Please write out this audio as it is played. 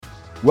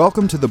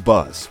Welcome to The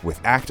Buzz with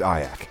ACT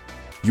IAC,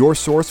 your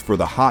source for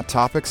the hot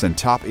topics and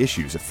top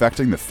issues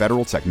affecting the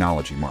federal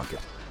technology market.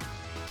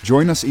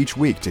 Join us each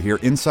week to hear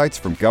insights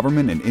from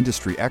government and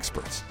industry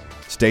experts,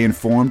 stay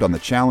informed on the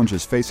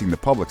challenges facing the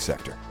public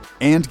sector,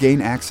 and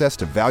gain access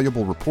to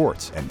valuable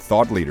reports and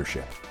thought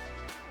leadership.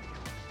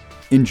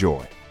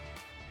 Enjoy.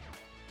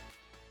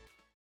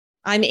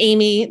 I'm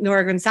Amy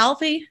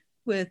Nora-Gonsalvi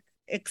with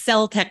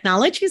Excel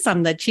Technologies.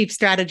 I'm the Chief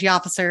Strategy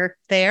Officer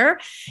there,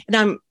 and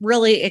I'm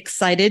really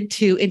excited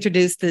to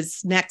introduce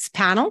this next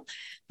panel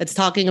that's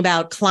talking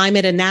about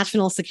climate and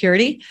national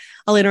security.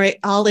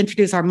 I'll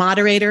introduce our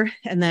moderator,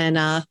 and then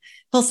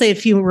he'll say a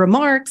few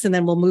remarks, and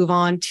then we'll move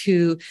on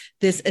to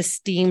this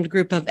esteemed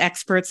group of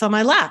experts on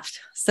my left.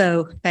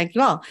 So thank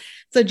you all.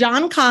 So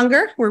John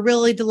Conger, we're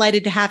really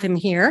delighted to have him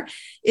here,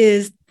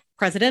 is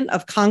President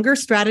of Conger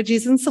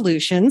Strategies and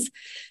Solutions.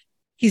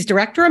 He's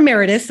Director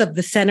Emeritus of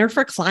the Center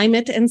for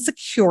Climate and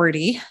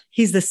Security.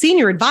 He's the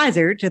Senior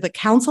Advisor to the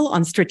Council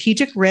on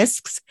Strategic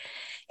Risks,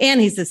 and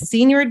he's the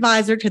Senior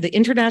Advisor to the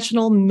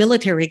International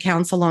Military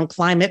Council on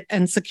Climate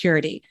and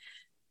Security.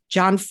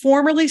 John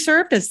formerly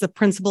served as the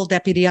Principal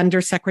Deputy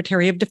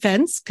Undersecretary of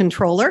Defense,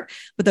 Controller,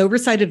 with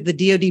oversight of the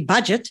DoD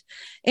budget,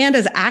 and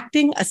as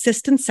Acting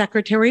Assistant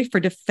Secretary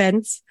for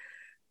Defense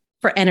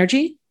for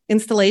Energy,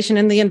 Installation,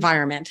 and the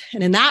Environment.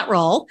 And in that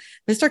role,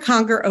 Mr.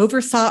 Conger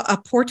oversaw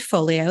a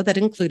portfolio that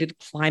included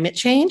climate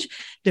change,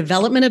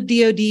 development of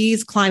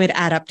DoD's climate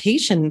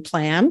adaptation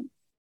plan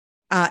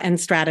and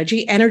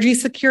strategy, energy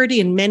security,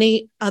 and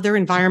many other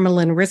environmental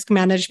and risk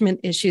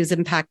management issues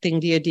impacting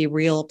DoD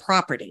real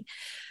property.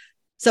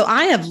 So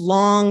I have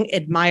long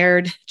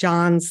admired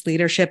John's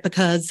leadership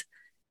because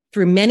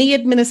through many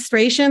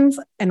administrations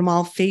and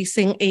while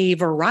facing a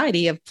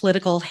variety of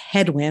political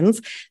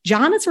headwinds,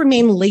 John has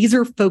remained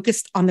laser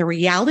focused on the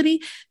reality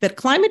that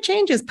climate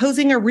change is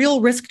posing a real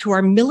risk to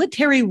our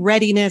military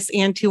readiness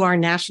and to our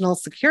national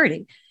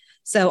security.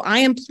 So I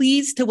am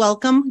pleased to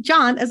welcome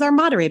John as our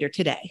moderator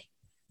today.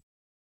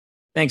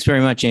 Thanks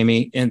very much,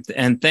 Amy.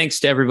 And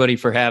thanks to everybody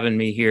for having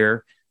me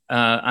here.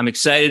 I'm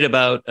excited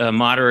about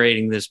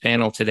moderating this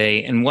panel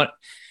today.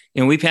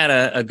 And we've had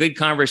a good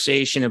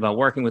conversation about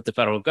working with the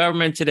federal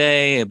government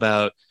today,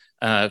 about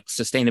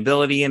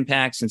sustainability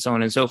impacts and so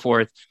on and so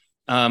forth.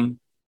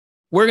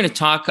 We're going to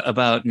talk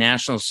about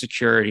national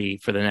security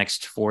for the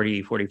next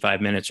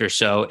 45 minutes or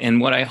so. And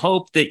what I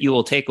hope that you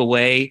will take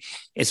away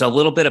is a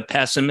little bit of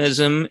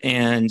pessimism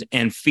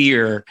and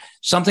fear,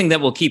 something that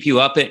will keep you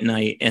up at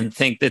night and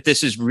think that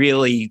this is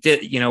really,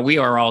 we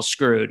are all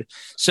screwed.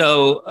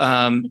 So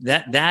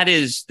that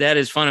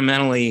is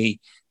fundamentally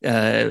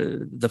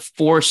the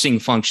forcing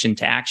function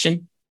to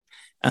action.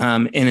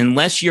 And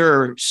unless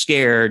you're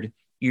scared,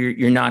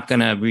 you're not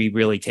going to be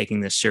really taking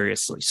this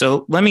seriously.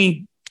 So let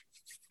me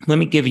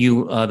give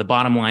you the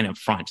bottom line up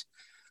front.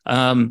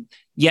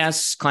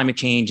 Yes, climate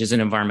change is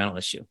an environmental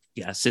issue.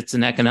 Yes, it's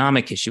an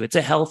economic issue. It's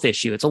a health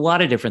issue. It's a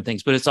lot of different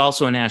things, but it's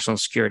also a national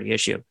security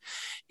issue.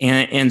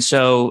 And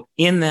so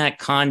in that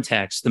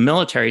context, the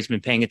military has been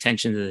paying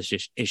attention to this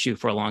issue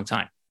for a long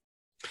time.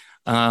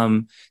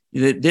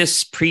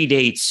 This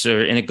predates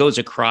and it goes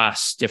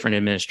across different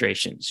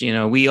administrations.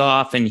 We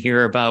often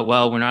hear about,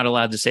 well, we're not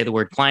allowed to say the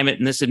word climate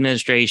in this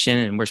administration,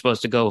 and we're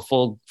supposed to go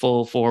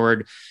full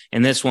forward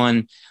in this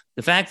one.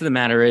 The fact of the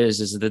matter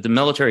is that the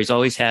military has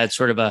always had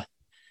sort of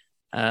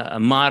a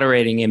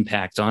moderating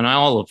impact on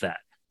all of that.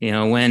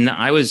 When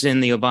I was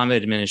in the Obama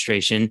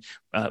administration,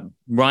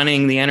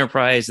 running the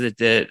enterprise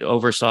that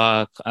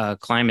oversaw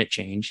climate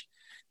change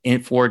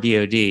for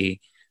DoD,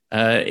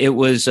 it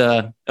was,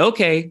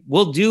 okay,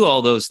 we'll do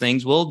all those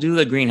things. We'll do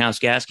the greenhouse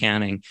gas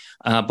counting,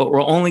 but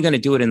we're only going to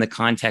do it in the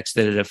context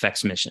that it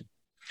affects mission.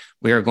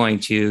 We are going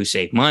to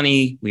save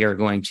money. We are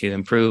going to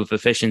improve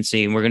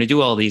efficiency, and we're going to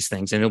do all these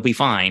things, and it'll be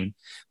fine.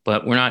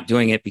 But we're not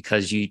doing it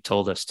because you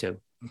told us to.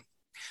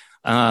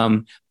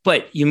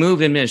 But you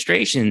move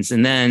administrations,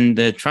 and then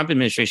the Trump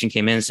administration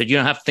came in and said, you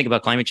don't have to think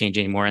about climate change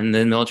anymore. And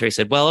the military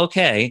said, well,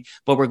 okay,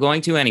 but we're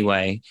going to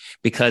anyway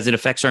because it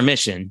affects our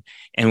mission,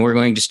 and we're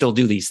going to still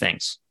do these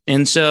things.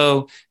 And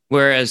so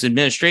whereas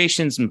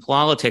administrations and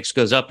politics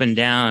goes up and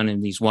down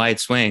in these wide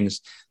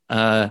swings,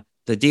 the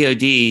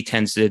DoD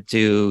tends to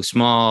do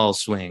small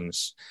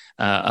swings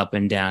up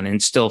and down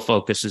and still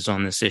focuses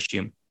on this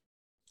issue.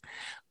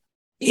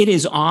 It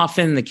is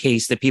often the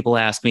case that people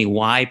ask me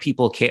why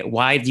people care,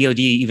 why DoD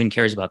even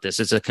cares about this.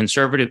 It's a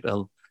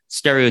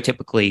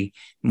stereotypically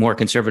more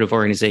conservative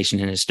organization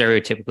and a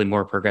stereotypically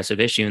more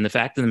progressive issue. And the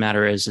fact of the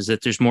matter is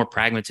that there's more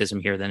pragmatism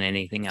here than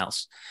anything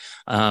else.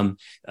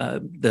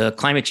 The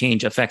climate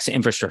change affects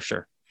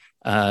infrastructure.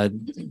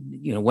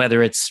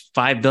 Whether it's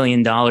 $5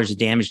 billion of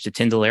damage to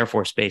Tyndall Air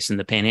Force Base in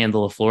the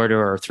Panhandle of Florida,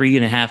 or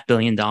 $3.5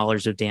 billion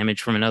of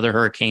damage from another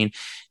hurricane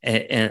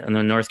on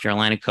the North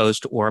Carolina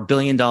coast, or $1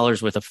 billion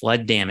worth of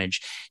flood damage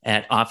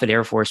at Offutt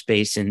Air Force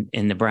Base in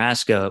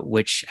Nebraska,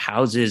 which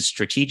houses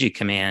Strategic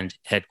Command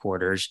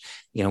headquarters,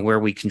 where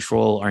we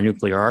control our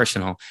nuclear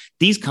arsenal.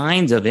 These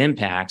kinds of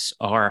impacts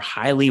are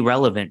highly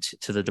relevant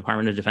to the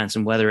Department of Defense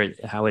and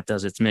how it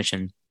does its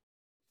mission.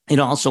 it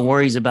also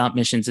worries about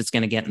missions it's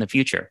going to get in the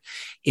future.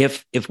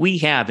 If we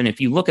have, and if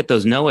you look at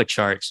those NOAA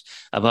charts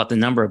about the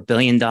number of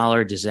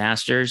billion-dollar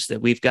disasters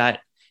that we've got,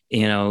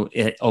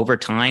 over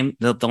time,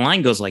 the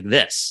line goes like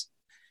this.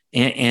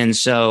 And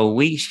so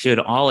we should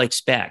all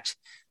expect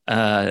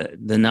the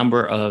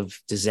number of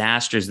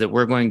disasters that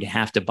we're going to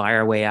have to buy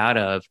our way out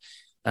of,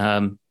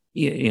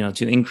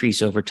 to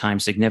increase over time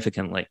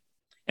significantly.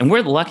 And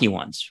we're the lucky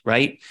ones,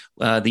 right?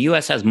 The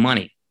U.S. has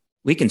money.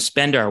 We can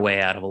spend our way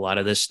out of a lot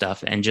of this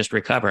stuff and just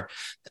recover.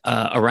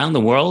 Around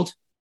the world,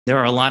 there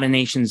are a lot of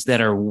nations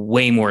that are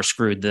way more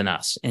screwed than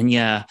us. And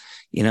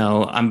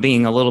I'm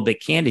being a little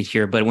bit candid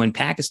here, but when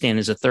Pakistan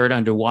is a third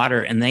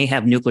underwater and they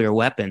have nuclear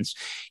weapons,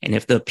 and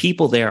if the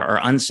people there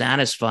are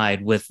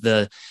unsatisfied with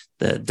the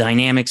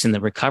dynamics and the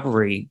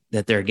recovery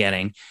that they're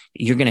getting,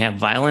 you're going to have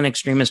violent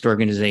extremist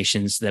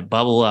organizations that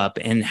bubble up.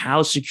 And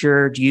how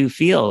secure do you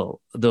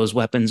feel those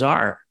weapons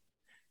are?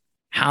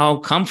 How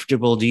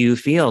comfortable do you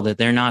feel that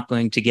they're not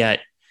going to get,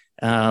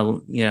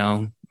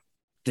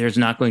 there's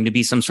not going to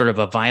be some sort of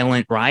a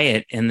violent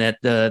riot and that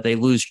they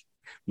lose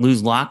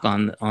lock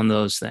on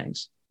those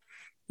things?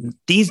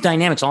 These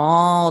dynamics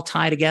all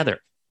tie together.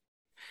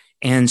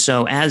 And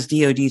so as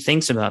DoD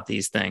thinks about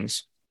these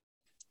things,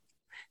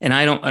 and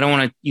I don't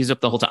want to use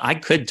up the whole time. I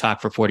could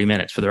talk for 40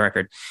 minutes for the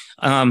record.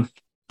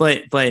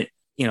 But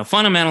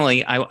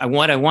fundamentally,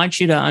 what I want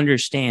you to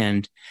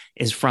understand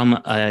is from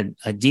a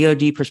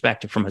DoD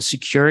perspective, from a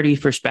security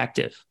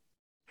perspective,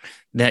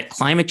 that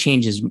climate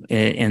change is,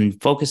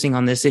 and focusing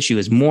on this issue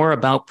is more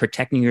about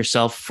protecting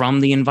yourself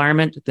from the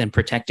environment than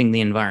protecting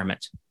the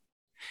environment.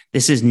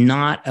 This is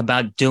not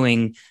about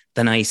doing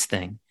the nice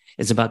thing.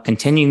 It's about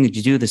continuing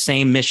to do the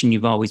same mission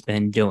you've always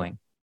been doing.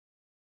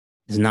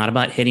 It's not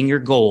about hitting your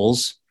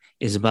goals.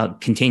 It's about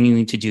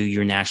continuing to do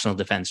your national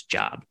defense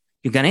job.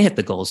 You're going to hit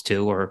the goals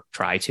too, or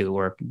try to,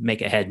 or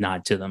make a head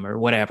nod to them or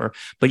whatever,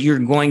 but you're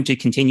going to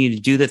continue to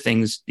do the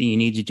things that you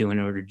need to do in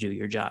order to do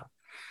your job.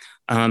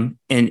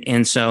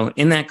 And so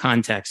in that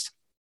context,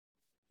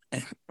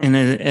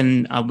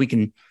 and we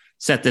can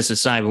set this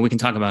aside, but we can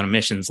talk about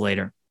emissions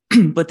later.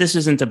 But this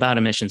isn't about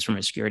emissions from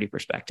a security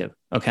perspective.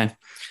 Okay.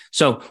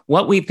 So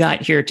what we've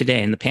got here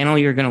today, and the panel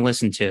you're going to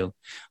listen to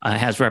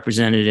has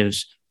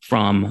representatives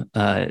from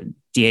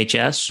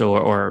DHS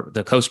or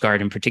the Coast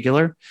Guard in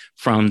particular,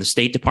 from the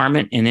State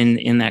Department. And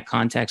in that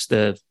context,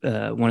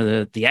 one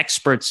of the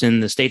experts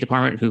in the State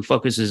Department who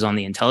focuses on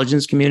the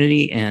intelligence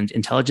community and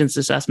intelligence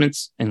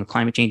assessments and the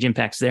climate change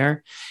impacts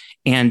there,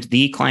 and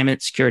the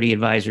climate security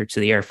advisor to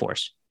the Air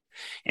Force.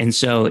 And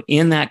so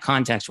in that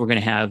context, we're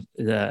going to have,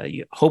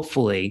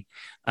 hopefully,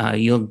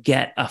 you'll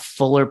get a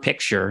fuller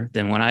picture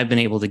than what I've been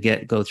able to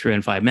go through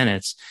in 5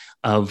 minutes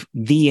of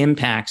the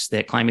impacts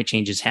that climate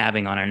change is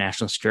having on our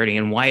national security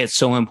and why it's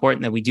so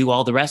important that we do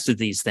all the rest of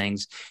these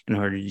things in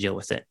order to deal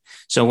with it.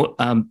 So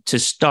to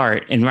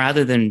start, and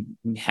rather than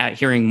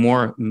hearing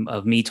more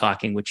of me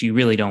talking, which you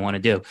really don't want to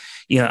do,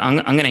 I'm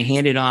going to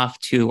hand it off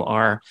to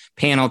our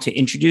panel to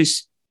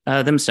introduce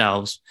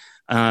themselves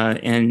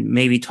and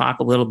maybe talk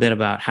a little bit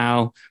about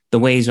how the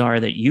ways are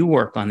that you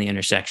work on the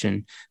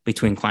intersection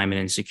between climate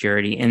and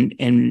security,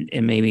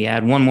 and maybe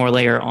add one more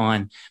layer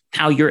on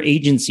how your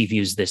agency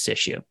views this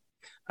issue.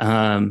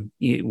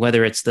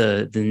 Whether it's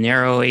the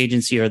narrow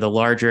agency or the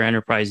larger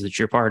enterprise that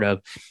you're part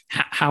of,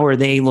 how are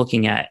they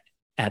looking at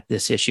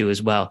this issue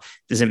as well?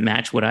 Does it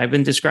match what I've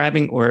been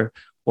describing, or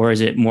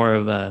is it more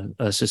of a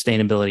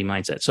sustainability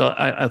mindset? So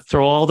I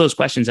throw all those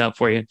questions out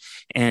for you,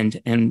 and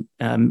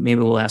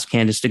maybe we'll ask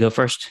Candace to go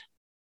first.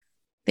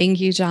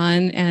 Thank you,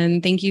 John.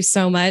 And thank you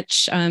so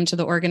much to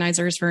the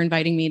organizers for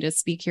inviting me to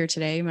speak here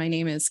today. My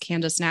name is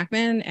Candace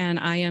Knackman, and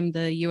I am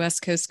the U.S.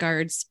 Coast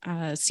Guard's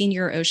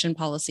Senior Ocean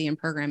Policy and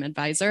Program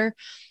Advisor.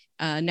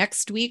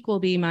 Next week will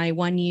be my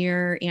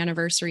 1-year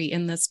anniversary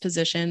in this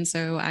position,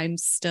 so I'm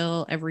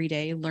still every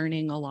day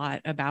learning a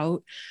lot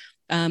about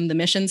the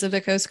missions of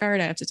the Coast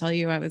Guard. I have to tell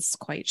you, I was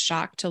quite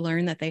shocked to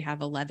learn that they have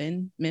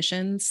 11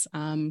 missions.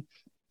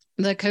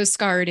 The Coast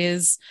Guard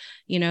is,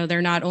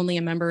 they're not only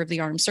a member of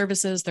the armed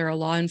services, they're a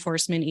law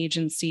enforcement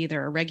agency,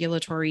 they're a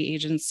regulatory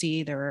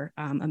agency, they're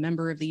a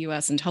member of the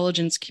U.S.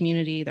 intelligence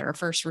community, they're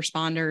first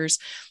responders,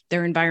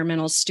 they're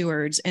environmental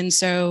stewards. And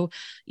so,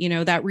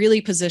 that really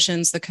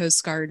positions the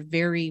Coast Guard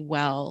very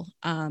well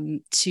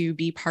to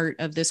be part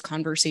of this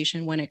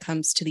conversation when it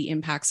comes to the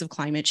impacts of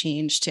climate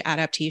change, to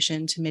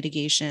adaptation, to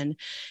mitigation,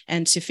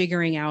 and to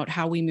figuring out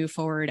how we move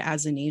forward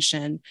as a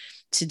nation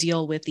to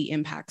deal with the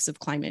impacts of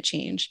climate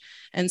change.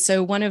 And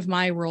so one of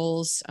my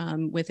roles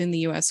within the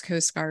U.S.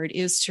 Coast Guard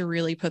is to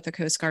really put the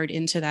Coast Guard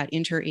into that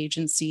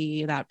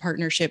interagency, that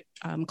partnership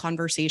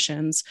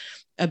conversations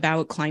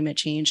about climate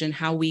change and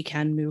how we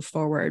can move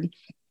forward.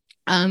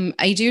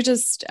 I do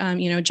just,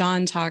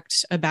 John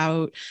talked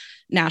about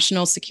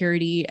national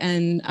security,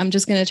 and I'm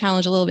just going to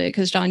challenge a little bit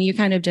because, John, you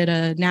kind of did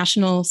a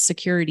national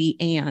security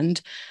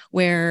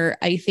where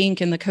I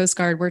think in the Coast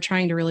Guard, we're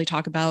trying to really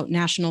talk about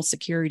national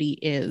security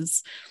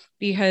is.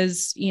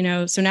 Because,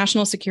 so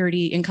national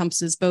security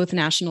encompasses both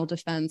national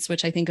defense,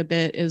 which I think a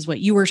bit is what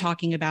you were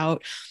talking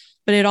about,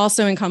 but but it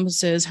also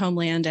encompasses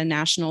homeland and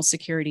national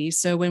security.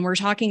 So when we're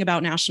talking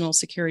about national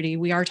security,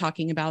 we are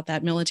talking about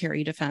that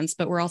military defense,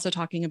 but we're also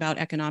talking about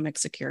economic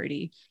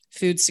security,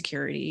 food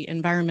security,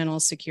 environmental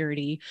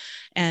security,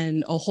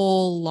 and a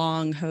whole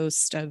long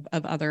host of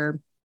other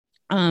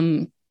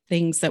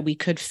things that we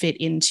could fit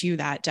into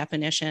that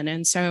definition.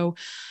 And so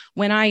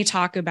when I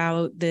talk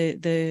about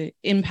the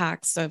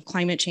impacts of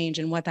climate change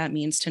and what that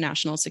means to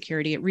national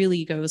security, it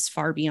really goes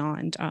far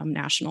beyond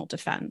national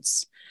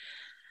defense.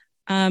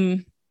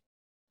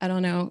 I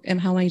don't know.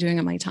 How am I doing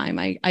on my time?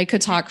 I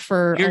could talk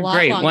for a lot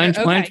great.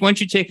 longer. Why don't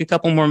you take a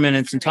couple more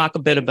minutes and talk a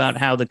bit about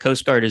how the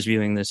Coast Guard is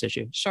viewing this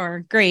issue?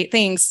 Sure. Great.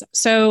 Thanks.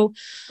 So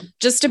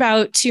just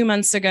about 2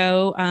 months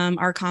ago,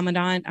 our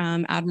Commandant,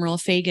 Admiral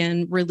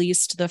Fagan,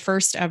 released the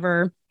first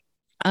ever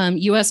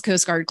U.S.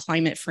 Coast Guard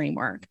climate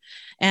framework.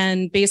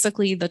 And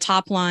basically the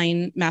top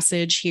line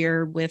message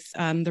here with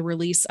the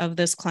release of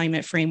this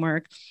climate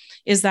framework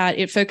is that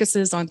it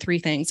focuses on three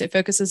things. It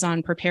focuses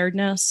on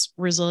preparedness,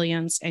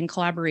 resilience, and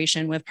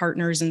collaboration with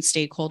partners and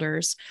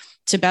stakeholders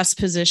to best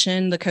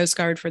position the Coast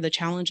Guard for the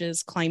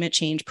challenges climate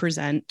change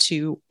present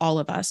to all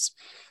of us.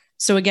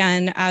 So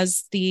again,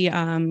 as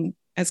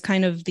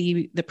kind of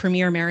the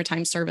premier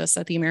maritime service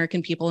that the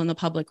American people and the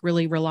public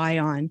really rely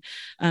on,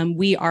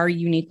 we are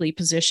uniquely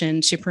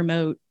positioned to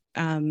promote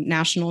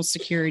national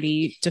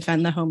security,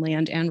 defend the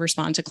homeland, and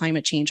respond to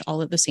climate change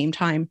all at the same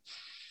time.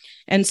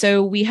 And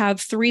so we have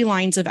three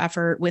lines of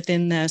effort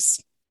within this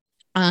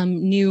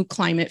new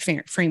climate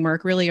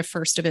framework, really a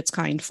first of its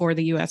kind for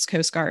the U.S.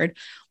 Coast Guard.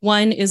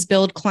 One is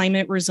build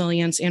climate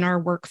resilience in our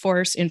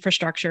workforce,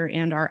 infrastructure,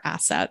 and our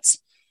assets.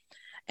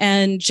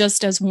 And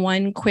just as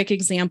one quick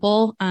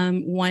example,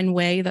 one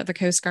way that the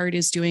Coast Guard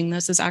is doing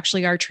this is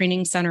actually our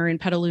training center in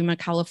Petaluma,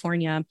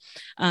 California,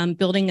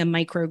 building a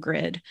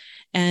microgrid.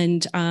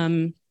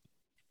 And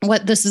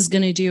what this is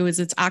going to do is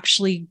it's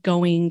actually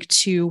going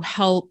to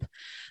help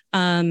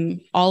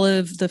all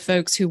of the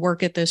folks who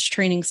work at this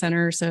training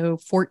center, so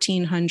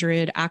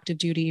 1,400 active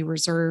duty,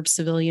 reserve,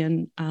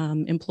 civilian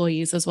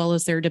employees, as well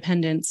as their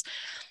dependents,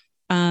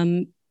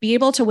 be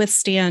able to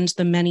withstand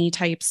the many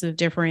types of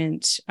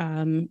different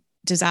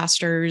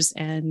disasters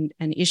and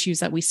issues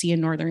that we see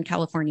in Northern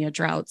California: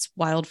 droughts,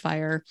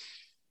 wildfire,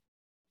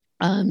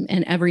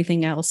 and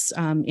everything else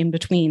in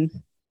between.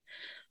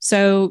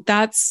 So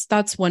that's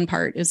one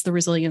part, is the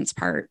resilience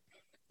part.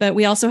 But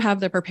we also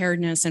have the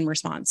preparedness and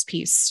response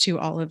piece to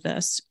all of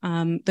this.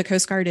 The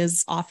Coast Guard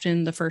is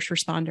often the first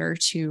responder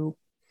to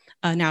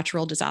a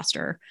natural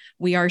disaster.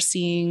 We are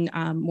seeing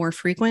more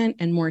frequent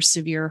and more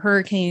severe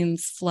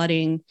hurricanes,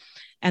 flooding,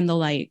 and the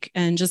like.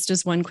 And just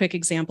as one quick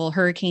example,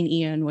 Hurricane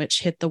Ian,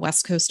 which hit the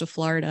west coast of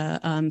Florida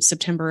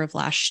September of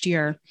last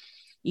year,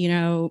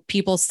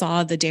 people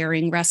saw the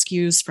daring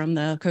rescues from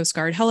the Coast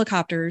Guard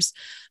helicopters,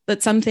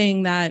 but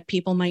something that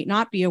people might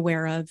not be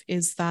aware of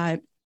is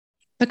that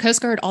the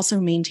Coast Guard also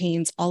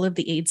maintains all of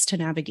the aids to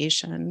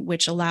navigation,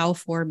 which allow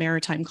for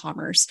maritime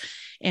commerce.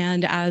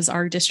 And as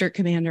our district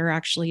commander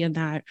actually in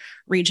that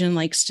region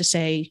likes to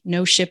say,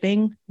 no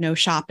shipping, no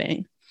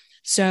shopping.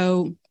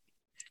 So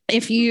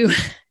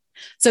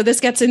so this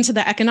gets into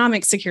the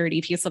economic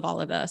security piece of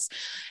all of this.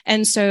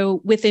 And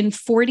so within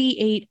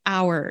 48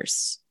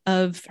 hours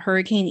of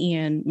Hurricane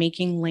Ian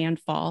making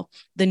landfall,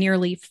 the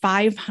nearly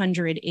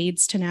 500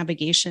 aids to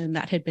navigation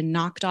that had been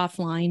knocked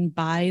offline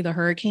by the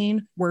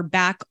hurricane were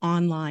back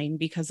online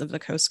because of the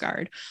Coast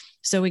Guard.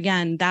 So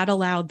again, that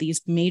allowed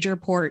these major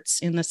ports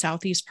in the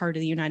southeast part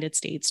of the United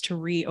States to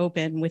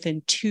reopen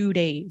within 2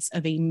 days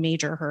of a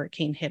major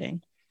hurricane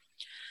hitting.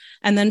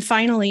 And then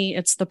finally,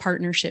 it's the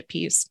partnership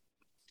piece,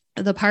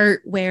 the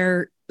part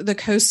where the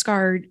Coast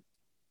Guard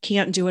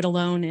can't do it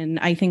alone. And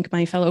I think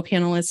my fellow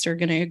panelists are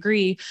going to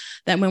agree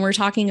that when we're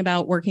talking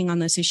about working on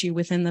this issue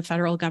within the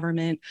federal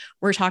government,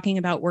 we're talking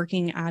about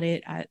working at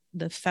it at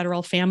the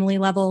federal family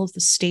level,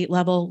 the state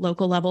level,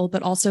 local level,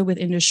 but also with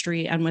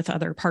industry and with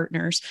other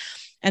partners.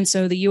 And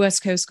so the U.S.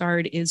 Coast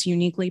Guard is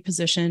uniquely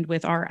positioned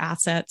with our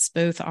assets,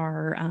 both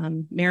our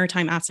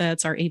maritime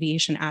assets, our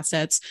aviation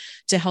assets,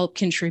 to help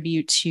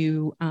contribute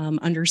to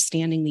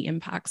understanding the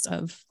impacts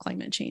of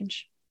climate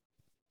change.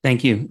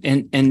 Thank you.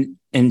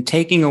 And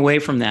taking away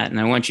from that, and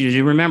I want you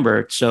to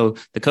remember, so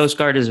the Coast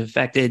Guard is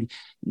affected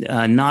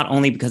not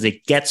only because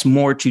it gets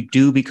more to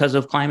do because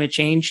of climate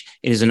change,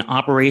 it is an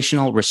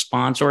operational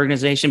response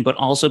organization, but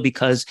also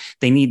because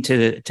they need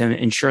to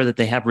ensure that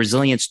they have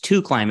resilience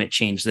to climate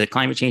change, that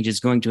climate change is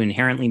going to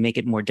inherently make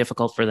it more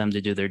difficult for them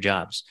to do their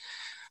jobs.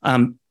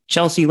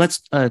 Chelsea,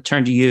 let's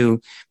turn to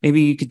you.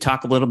 Maybe you could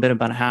talk a little bit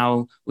about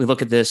how we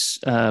look at this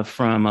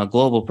from a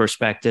global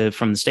perspective,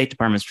 from the State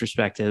Department's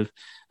perspective.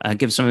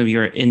 Give some of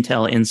your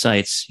intel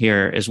insights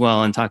here as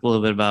well, and talk a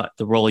little bit about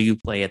the role you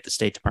play at the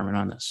State Department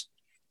on this.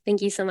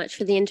 Thank you so much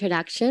for the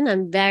introduction.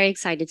 I'm very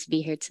excited to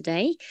be here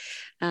today.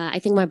 I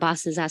think my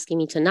boss is asking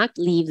me to not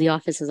leave the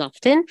office as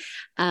often,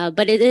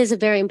 but it is a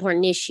very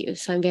important issue.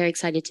 So I'm very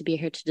excited to be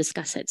here to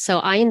discuss it. So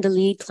I am the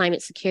lead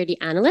climate security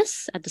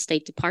analyst at the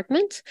State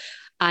Department.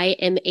 I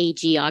am a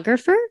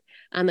geographer.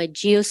 I'm a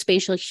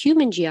geospatial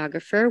human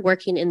geographer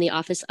working in the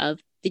Office of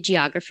the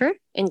geographer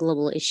in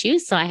global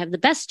issues. So I have the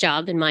best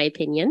job, in my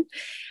opinion.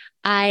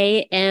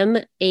 I am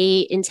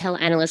a Intel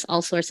analyst,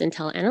 all source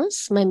Intel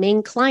analyst. My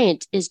main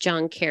client is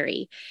John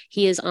Kerry.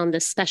 He is on the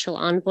special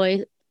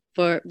envoy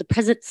for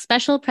the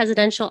special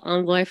presidential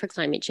envoy for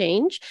climate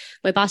change.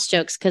 My boss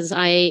jokes because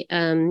I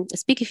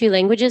speak a few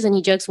languages, and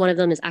he jokes one of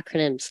them is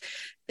acronyms.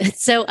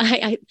 So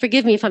I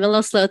forgive me if I'm a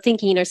little slow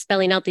thinking or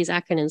spelling out these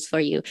acronyms for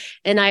you.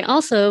 And I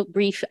also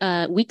brief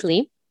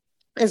weekly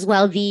as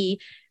well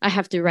I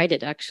have to write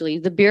it actually,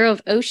 the Bureau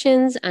of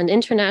Oceans and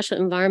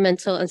International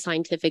Environmental and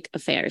Scientific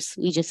Affairs.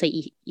 We just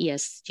say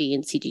ESG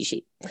and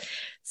CGG.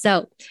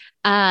 So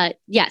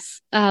yes,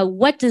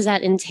 what does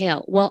that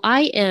entail? Well,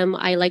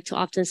 I like to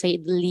often say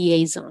the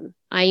liaison.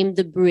 I am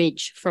the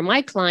bridge for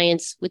my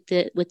clients with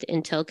the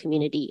Intel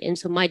community. And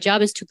so my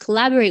job is to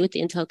collaborate with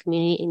the Intel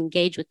community,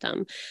 engage with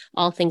them,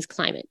 all things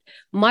climate.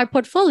 My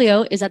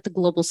portfolio is at the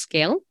global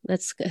scale.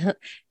 That's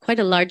quite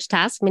a large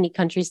task, many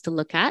countries to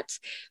look at.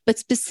 But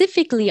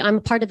specifically, I'm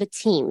part of a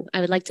team. I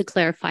would like to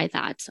clarify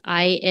that.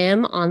 I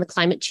am on the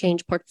climate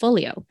change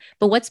portfolio.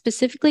 But what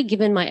specifically,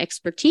 given my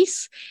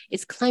expertise,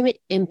 is climate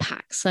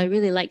impacts. So I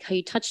really like how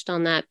you touched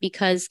on that,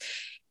 because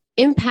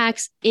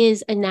impacts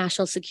is a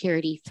national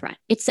security threat.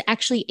 It's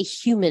actually a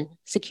human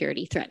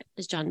security threat,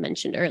 as John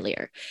mentioned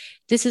earlier.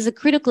 This is a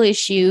critical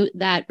issue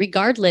that,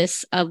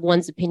 regardless of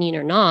one's opinion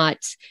or not,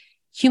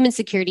 human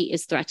security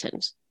is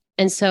threatened.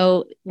 And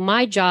so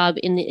my job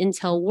in the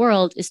Intel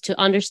world is to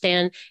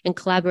understand and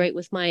collaborate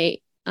with my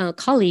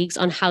colleagues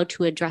on how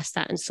to address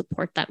that and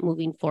support that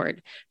moving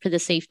forward for the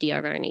safety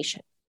of our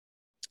nation.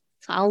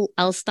 So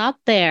I'll stop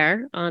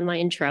there on my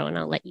intro, and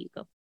I'll let you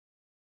go.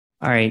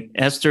 All right.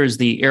 Esther is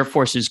the Air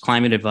Force's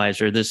climate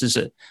advisor. This is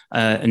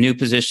a new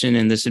position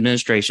in this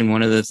administration.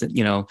 One of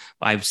the,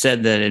 I've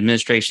said that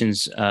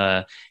administrations,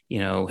 have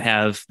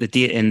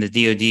in the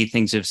DoD,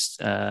 things have,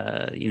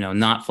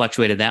 not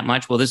fluctuated that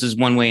much. Well, this is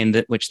one way in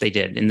which they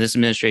did. In this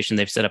administration,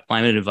 they've set up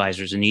climate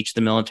advisors in each of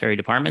the military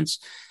departments.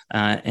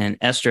 And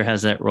Esther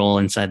has that role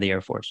inside the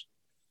Air Force.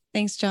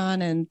 Thanks,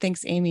 John. And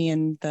thanks, Amy,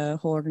 and the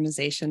whole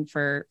organization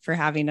for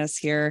having us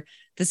here.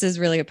 This is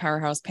really a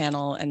powerhouse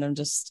panel, and I'm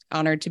just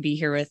honored to be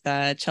here with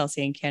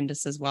Chelsea and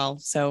Candace as well.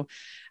 So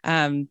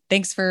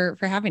thanks for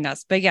having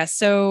us. But yes,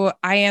 so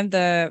I am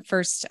the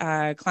first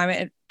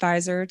climate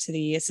advisor to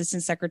the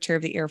Assistant Secretary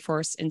of the Air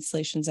Force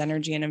Installations,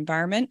 Energy, and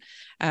Environment.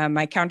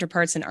 My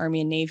counterparts in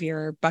Army and Navy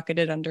are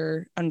bucketed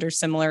under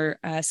similar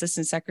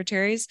assistant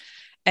secretaries.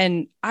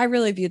 And I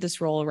really view this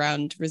role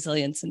around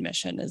resilience and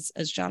mission,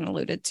 as John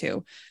alluded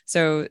to.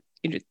 So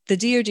the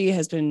DoD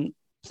has been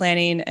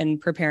planning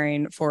and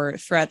preparing for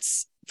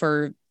threats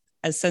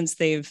since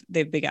they've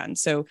begun.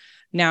 So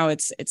now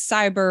it's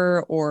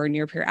cyber or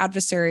near peer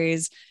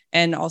adversaries,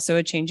 and also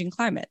a changing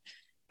climate.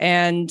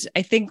 And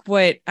I think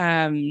what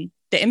the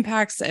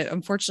impacts,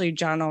 unfortunately,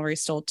 John already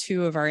stole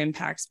two of our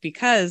impacts,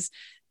 because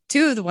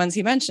two of the ones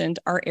he mentioned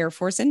are Air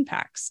Force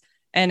impacts.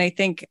 And I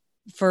think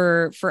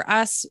for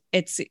us,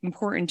 it's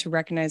important to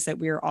recognize that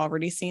we are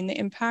already seeing the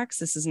impacts.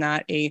 This is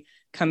not a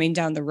coming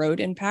down the road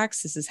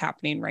impacts. This is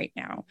happening right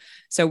now.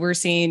 So we're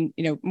seeing,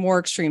 more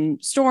extreme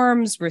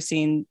storms. We're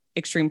seeing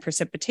extreme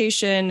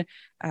precipitation,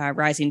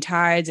 rising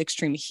tides,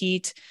 extreme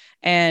heat.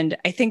 And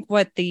I think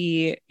what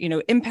the,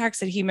 impacts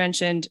that he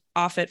mentioned,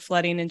 Offutt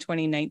flooding in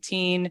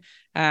 2019,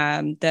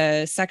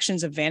 the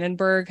sections of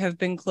Vandenberg have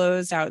been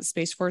closed out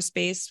Space Force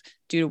Base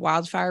due to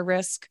wildfire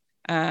risk,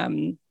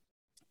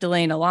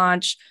 delaying a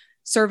launch.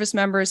 Service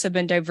members have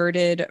been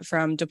diverted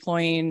from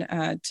deploying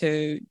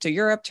to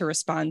Europe to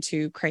respond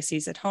to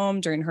crises at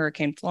home during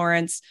Hurricane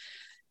Florence.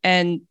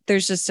 And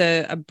there's just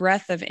a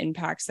breadth of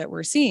impacts that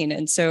we're seeing.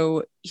 And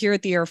so here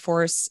at the Air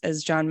Force,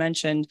 as John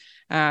mentioned,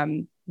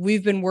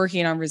 we've been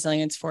working on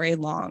resilience for a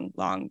long,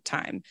 long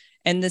time.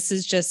 And this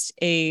is just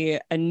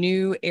a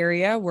new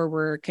area where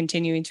we're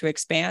continuing to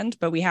expand,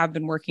 but we have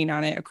been working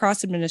on it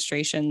across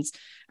administrations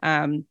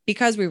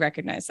because we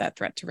recognize that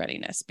threat to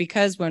readiness.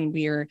 Because when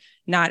we're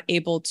not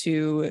able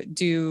to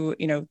do,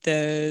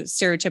 the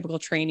stereotypical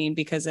training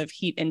because of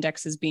heat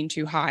indexes being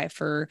too high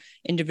for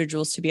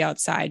individuals to be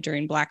outside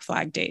during Black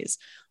Flag days,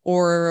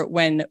 or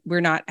when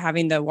we're not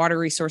having the water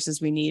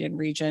resources we need in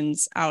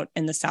regions out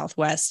in the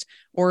Southwest,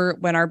 or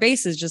when our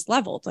base is just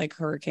leveled, like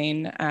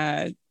Hurricane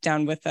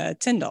down with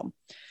Tyndall.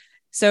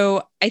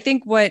 So I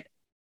think what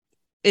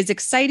is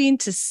exciting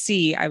to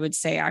see, I would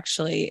say,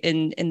 actually,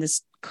 in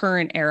this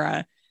current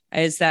era,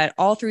 is that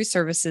all three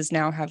services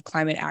now have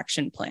climate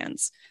action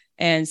plans.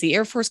 And the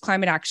Air Force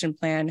Climate Action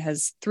Plan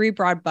has three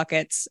broad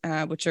buckets,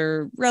 which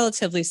are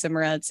relatively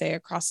similar, I'd say,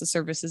 across the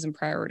services and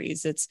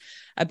priorities. It's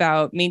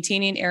about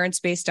maintaining air and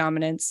space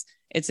dominance.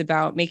 It's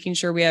about making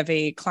sure we have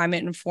a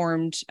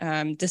climate-informed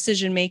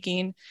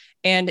decision-making.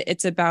 And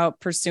it's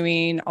about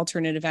pursuing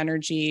alternative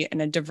energy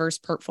and a diverse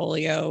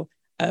portfolio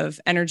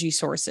of energy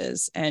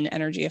sources and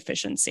energy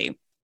efficiency.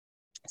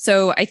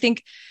 So I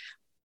think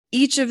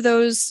each of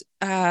those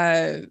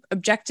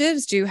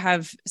objectives do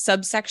have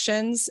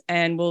subsections,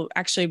 and will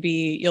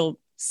actually you'll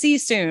see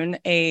soon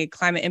a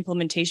climate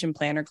implementation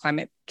plan or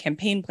climate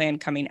campaign plan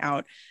coming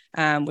out,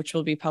 which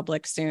will be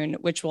public soon,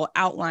 which will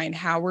outline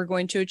how we're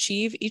going to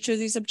achieve each of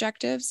these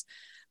objectives.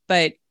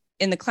 But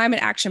in the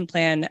climate action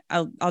plan,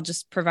 I'll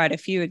just provide a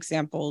few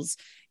examples.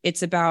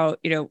 It's about,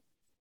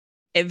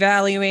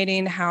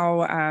 evaluating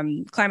how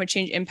climate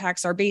change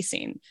impacts our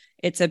basing.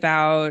 It's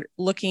about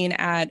looking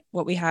at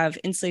what we have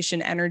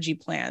installation energy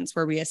plans,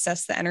 where we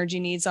assess the energy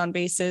needs on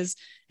bases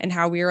and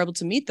how we are able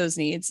to meet those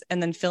needs,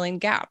 and then filling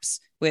gaps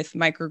with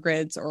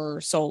microgrids or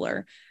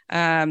solar.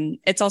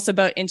 It's also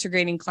about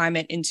integrating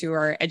climate into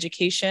our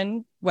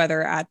education,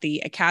 whether at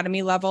the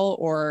academy level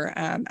or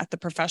at the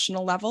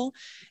professional level.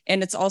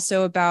 And it's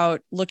also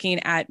about looking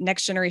at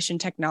next generation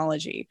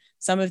technology,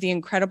 some of the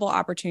incredible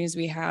opportunities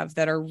we have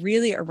that are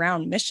really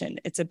around mission.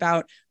 It's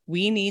about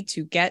we need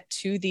to get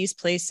to these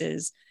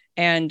places,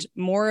 and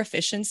more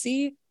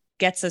efficiency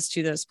gets us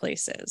to those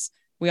places.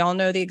 We all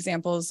know the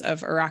examples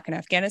of Iraq and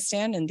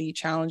Afghanistan and the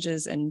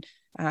challenges and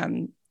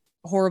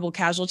horrible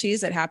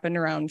casualties that happened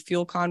around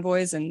fuel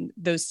convoys and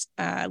those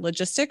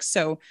logistics.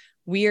 So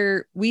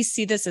we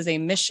see this as a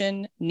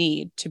mission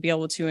need to be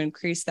able to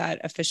increase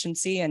that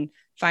efficiency and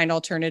find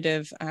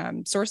alternative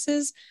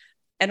sources.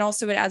 And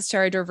also it adds to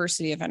our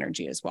diversity of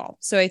energy as well.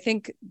 So I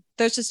think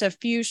there's just a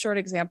few short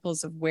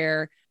examples of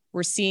where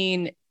we're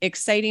seeing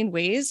exciting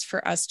ways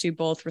for us to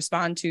both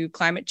respond to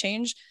climate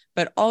change,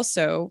 but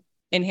also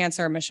enhance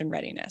our mission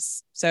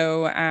readiness.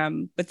 So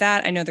with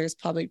that, I know there's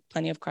probably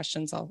plenty of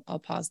questions.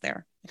 I'll pause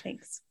there.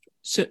 Thanks.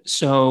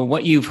 So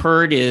what you've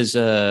heard is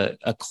a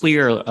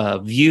clear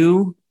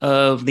view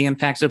of the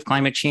impacts of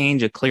climate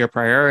change, a clear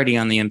priority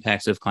on the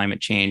impacts of climate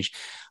change.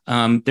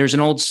 There's an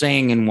old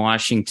saying in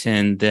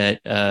Washington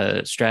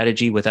that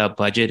strategy without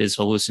budget is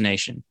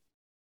hallucination.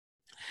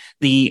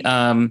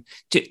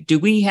 Do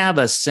we have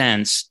a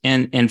sense,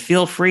 and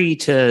feel free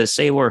to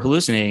say we're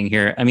hallucinating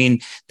here. I mean,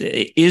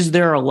 is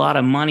there a lot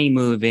of money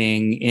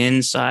moving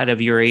inside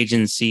of your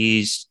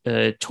agencies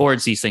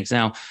towards these things?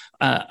 Now,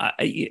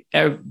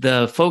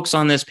 the folks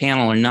on this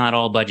panel are not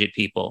all budget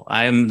people.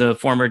 I'm the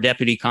former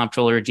deputy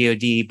comptroller of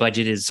DoD.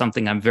 Budget is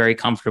something I'm very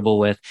comfortable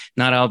with.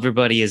 Not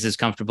everybody is as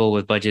comfortable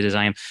with budget as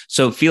I am.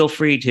 So feel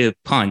free to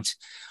punt.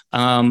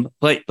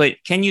 But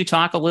can you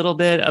talk a little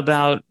bit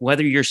about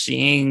whether you're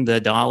seeing the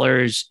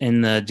dollars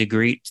and the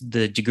degree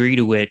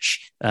to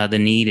which the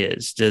need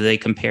is? Do they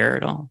compare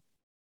at all?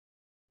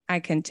 I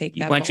can take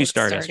that. Why don't you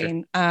start,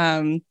 Esther?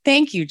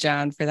 Thank you,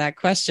 John, for that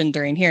question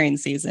during hearing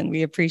season.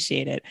 We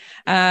appreciate it.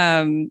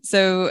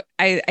 So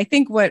I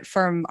think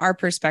from our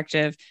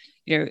perspective,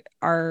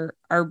 our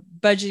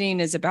budgeting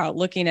is about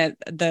looking at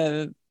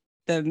the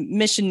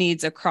mission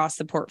needs across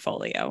the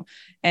portfolio.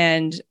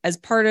 And as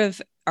part of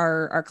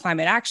our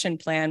climate action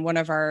plan, one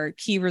of our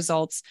key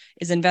results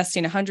is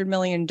investing $100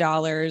 million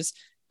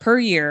per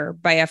year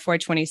by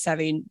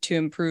FY27 to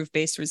improve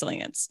base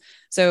resilience.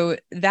 So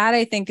that,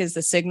 I think, is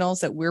the signals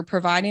that we're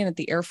providing at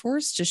the Air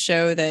Force to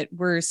show that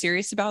we're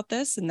serious about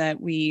this and that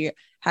we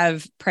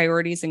have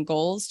priorities and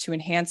goals to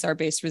enhance our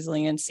base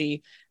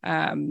resiliency.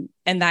 And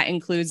that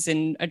includes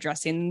in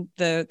addressing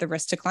the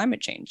risk to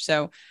climate change.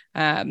 So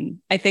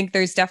I think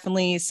there's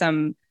definitely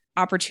some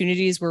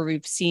opportunities where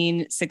we've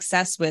seen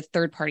success with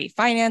third-party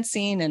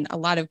financing and a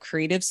lot of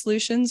creative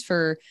solutions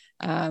for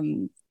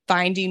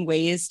finding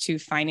ways to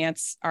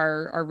finance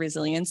our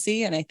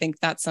resiliency. And I think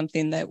that's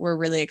something that we're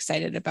really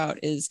excited about,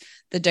 is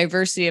the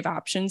diversity of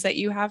options that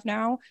you have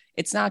now.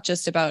 It's not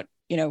just about,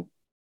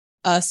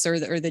 us or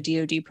the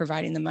DoD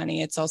providing the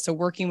money. It's also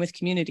working with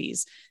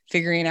communities,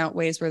 figuring out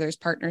ways where there's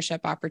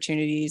partnership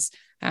opportunities.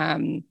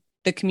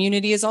 The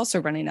community is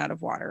also running out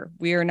of water.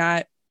 We are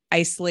not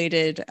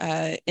isolated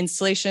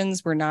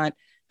installations. We're not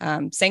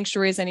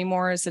sanctuaries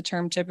anymore, as the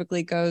term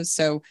typically goes.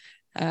 So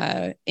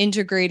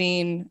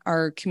integrating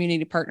our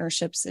community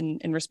partnerships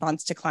in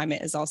response to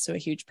climate is also a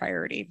huge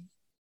priority.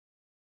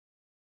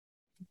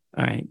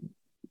 All right.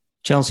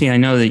 Chelsea, I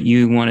know that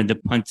you wanted to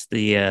punt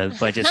the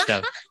budget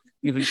stuff.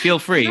 You feel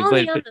free. I'm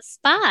only on the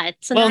spot.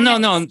 So well,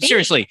 no,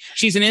 seriously.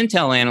 She's an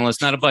intel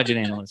analyst, not a budget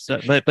analyst.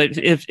 But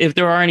if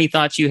there are any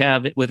thoughts you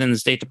have within the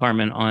State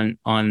Department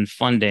on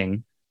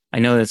funding, I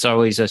know that's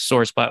always a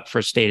sore spot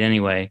for state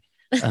anyway.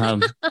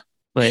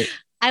 But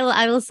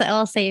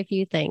I'll say a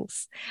few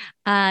things.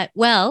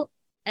 Well,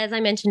 as I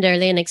mentioned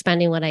earlier, and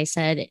expanding what I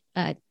said,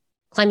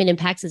 climate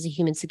impacts is a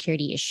human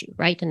security issue,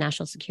 right? A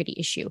national security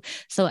issue.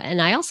 So, and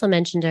I also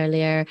mentioned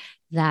earlier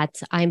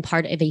that I'm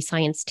part of a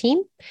science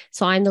team.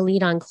 So I'm the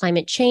lead on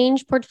climate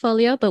change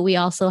portfolio, but we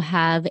also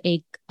have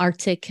a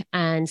Arctic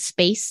and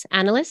space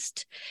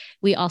analyst.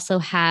 We also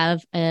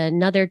have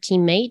another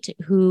teammate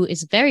who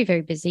is very,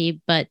 very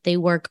busy, but they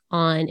work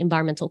on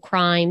environmental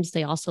crimes.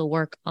 They also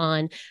work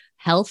on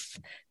health.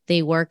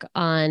 They work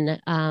on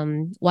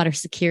water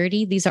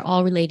security. These are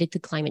all related to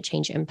climate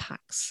change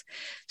impacts.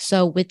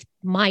 So with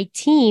my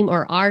team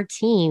or our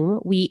team,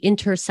 we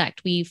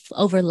intersect, we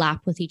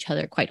overlap with each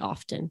other quite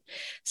often.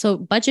 So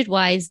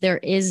budget-wise, there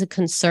is a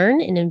concern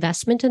in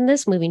investment in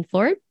this moving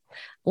forward.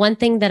 One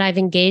thing that I've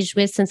engaged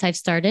with since I've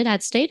started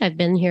at State, I've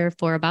been here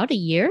for about a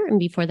year. And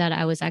before that,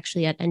 I was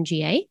actually at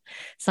NGA.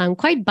 So I'm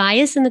quite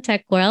biased in the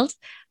tech world.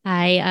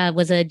 I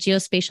was a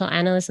geospatial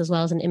analyst as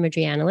well as an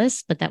imagery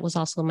analyst, but that was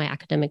also my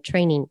academic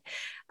training.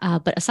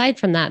 But aside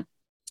from that,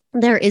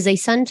 there is a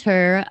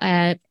center,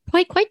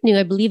 quite new,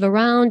 I believe,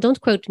 around,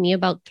 don't quote me,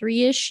 about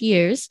 3-ish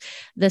years,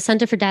 the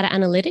Center for Data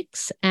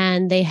Analytics,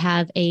 and they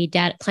have a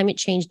climate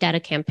change data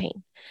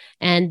campaign.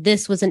 And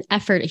this was an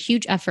effort, a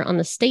huge effort on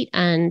the state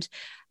end,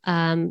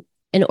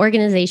 an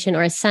organization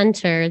or a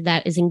center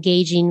that is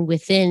engaging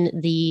within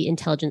the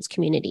intelligence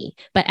community,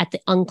 but at the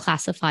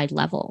unclassified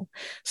level.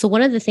 So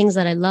one of the things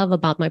that I love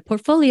about my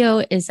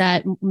portfolio is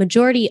that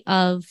majority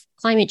of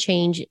climate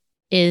change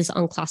is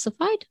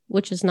unclassified,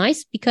 which is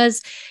nice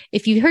because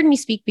if you heard me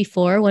speak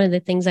before, one of the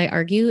things I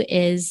argue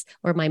is,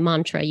 or my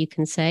mantra you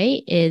can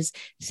say, is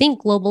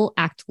think global,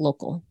 act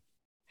local.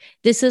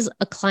 This is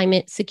a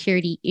climate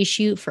security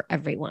issue for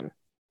everyone.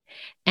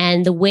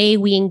 And the way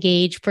we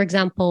engage, for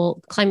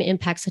example, climate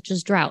impacts such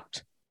as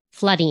drought,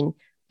 flooding,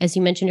 as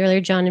you mentioned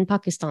earlier, John, in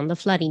Pakistan, the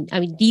flooding. I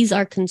mean, these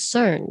are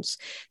concerns.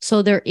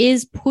 So there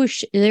is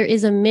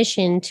a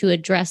mission to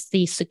address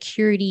the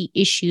security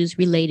issues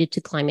related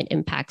to climate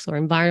impacts or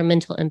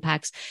environmental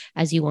impacts,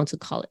 as you want to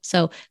call it.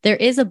 So there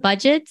is a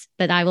budget,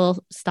 but I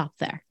will stop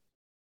there.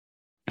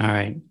 All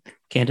right.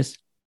 Candace?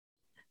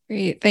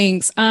 Great,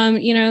 thanks.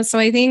 So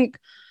I think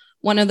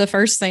one of the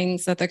first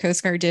things that the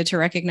Coast Guard did to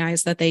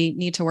recognize that they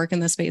need to work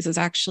in this space is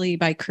actually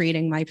by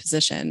creating my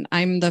position.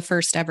 I'm the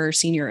first ever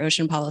senior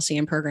ocean policy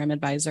and program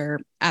advisor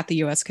at the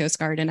U.S. Coast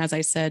Guard. And as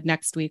I said,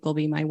 next week will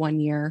be my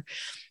 1-year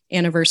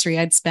anniversary.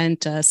 I'd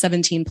spent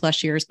 17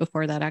 plus years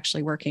before that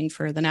actually working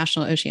for the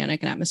National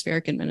Oceanic and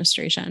Atmospheric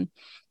Administration.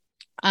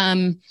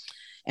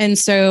 And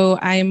so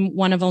I'm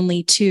one of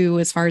only 2,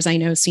 as far as I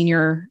know,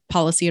 senior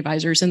policy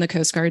advisors in the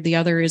Coast Guard. The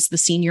other is the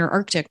senior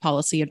Arctic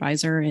policy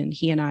advisor. And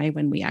he and I,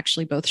 when we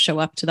actually both show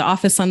up to the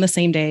office on the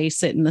same day,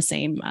 sit in the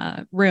same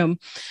room.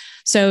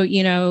 So,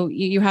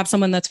 you have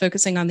someone that's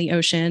focusing on the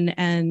ocean.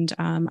 And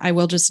I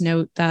will just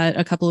note that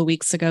a couple of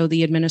weeks ago,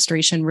 the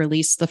administration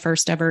released the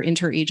first ever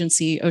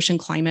interagency ocean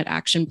climate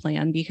action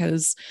plan,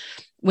 because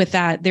with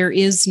that, there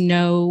is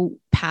no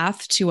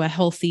path to a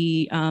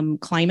healthy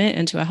climate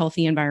and to a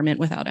healthy environment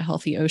without a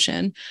healthy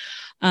ocean.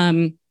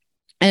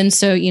 And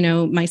so,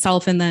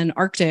 myself and then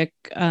Arctic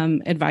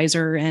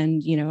advisor,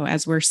 and,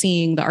 as we're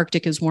seeing, the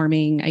Arctic is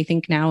warming. I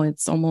think now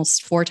it's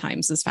almost 4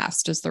 times as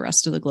fast as the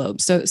rest of the globe.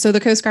 So the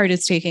Coast Guard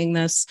is taking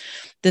this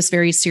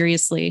very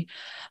seriously.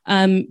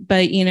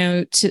 But,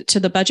 to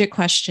the budget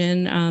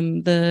question,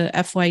 the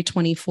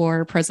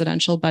FY24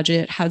 presidential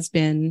budget has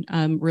been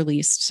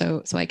released.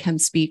 So I can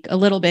speak a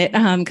little bit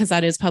because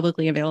that is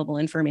publicly available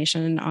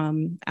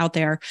information out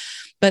there.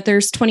 But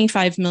there's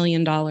 $25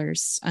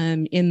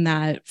 million in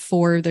that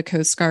for the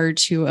Coast Guard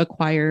to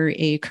acquire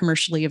a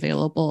commercially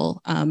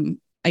available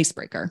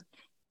icebreaker.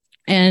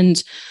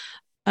 And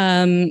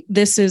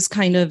this is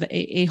kind of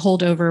a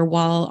holdover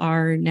while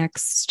our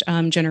next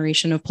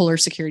generation of polar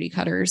security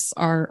cutters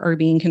are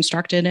being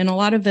constructed. And a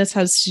lot of this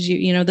has to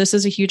do, this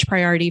is a huge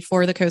priority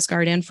for the Coast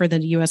Guard and for the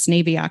U.S.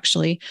 Navy,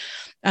 actually,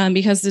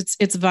 because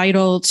it's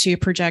vital to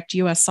project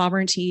U.S.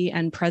 sovereignty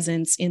and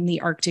presence in the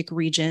Arctic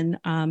region.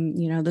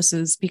 This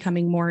is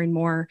becoming more and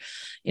more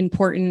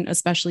important,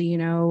 especially,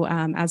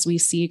 as we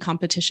see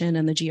competition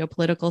in the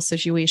geopolitical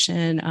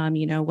situation,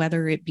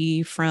 whether it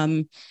be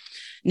from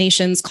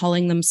nations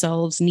calling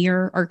themselves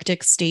near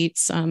Arctic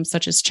states,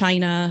 such as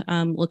China,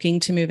 looking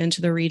to move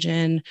into the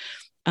region.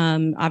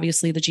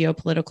 Obviously, the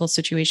geopolitical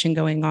situation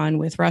going on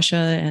with Russia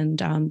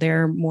and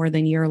their more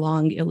than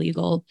year-long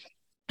illegal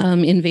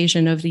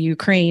invasion of the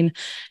Ukraine.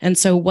 And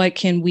so what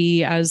can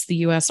we as the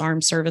U.S.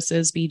 Armed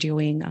Services be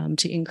doing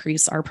to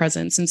increase our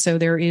presence? And so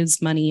there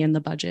is money in the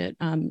budget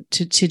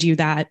to do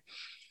that.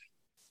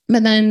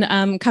 But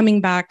then coming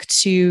back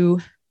to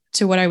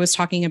what I was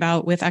talking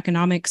about with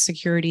economic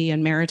security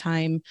and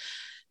maritime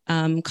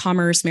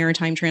commerce,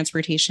 maritime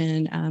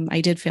transportation,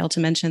 I did fail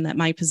to mention that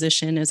my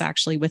position is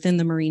actually within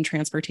the Marine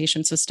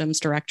Transportation Systems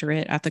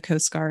Directorate at the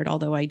Coast Guard,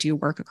 although I do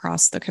work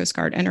across the Coast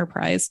Guard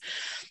enterprise.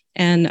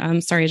 And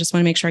I'm sorry, I just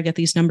want to make sure I get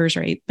these numbers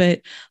right.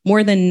 But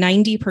more than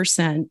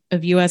 90%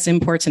 of U.S.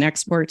 imports and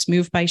exports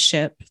move by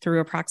ship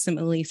through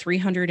approximately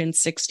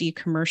 360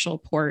 commercial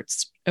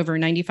ports, over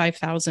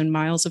 95,000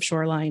 miles of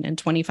shoreline, and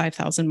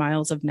 25,000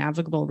 miles of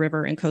navigable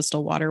river and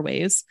coastal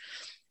waterways.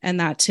 And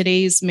that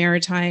today's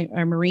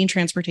marine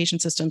transportation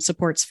system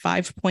supports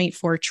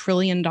 $5.4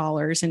 trillion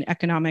in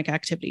economic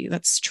activity.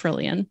 That's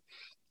trillion.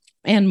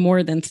 And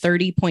more than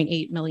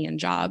 30.8 million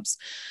jobs.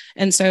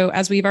 And so,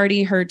 as we've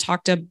already heard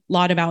talked a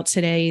lot about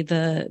today,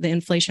 the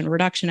Inflation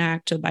Reduction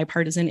Act, the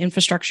bipartisan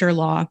infrastructure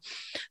law,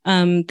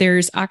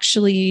 there's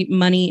actually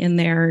money in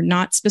there,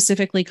 not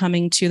specifically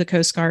coming to the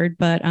Coast Guard,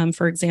 but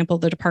for example,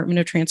 the Department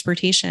of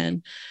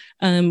Transportation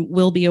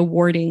will be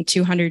awarding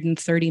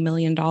 $230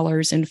 million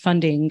in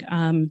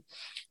funding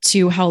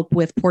to help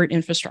with port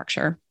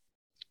infrastructure.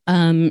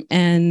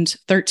 And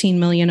 13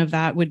 million of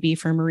that would be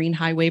for Marine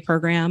Highway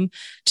Program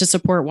to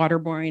support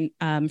waterborne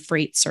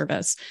freight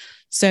service.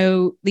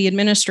 So the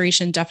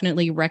administration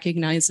definitely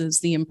recognizes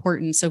the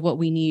importance of what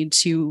we need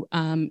to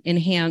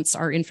enhance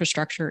our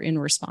infrastructure in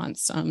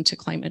response to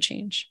climate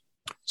change.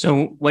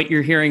 So what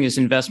you're hearing is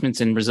investments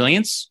in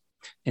resilience,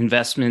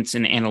 investments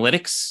in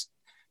analytics,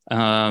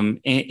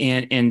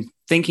 and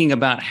thinking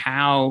about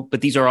how,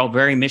 but these are all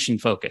very mission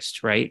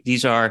focused, right?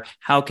 These are,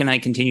 how can I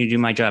continue to do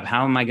my job?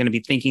 How am I going to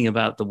be thinking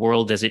about the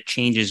world as it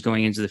changes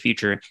going into the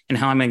future? And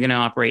how am I going to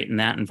operate in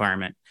that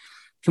environment?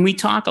 Can we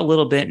talk a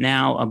little bit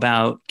now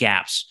about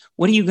gaps?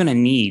 What are you going to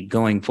need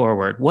going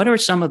forward? What are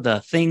some of the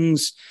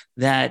things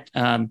that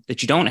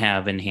that you don't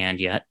have in hand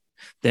yet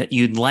that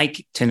you'd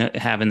like to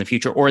have in the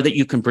future, or that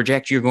you can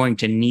project you're going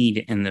to need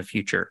in the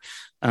future?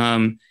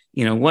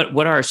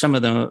 What are some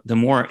of the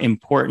more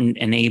important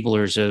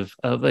enablers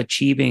of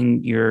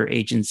achieving your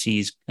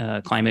agency's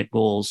climate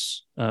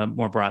goals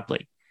more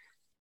broadly?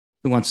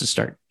 Who wants to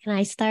start? Can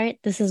I start?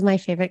 This is my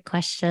favorite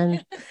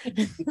question.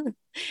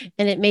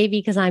 And it may be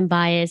because I'm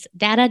biased.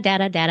 Data,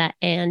 data, data,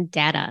 and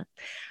data.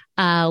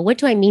 What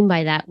do I mean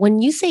by that?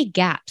 When you say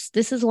gaps,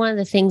 this is one of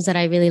the things that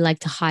I really like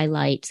to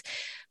highlight.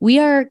 We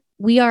are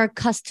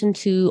accustomed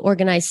to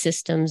organized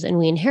systems, and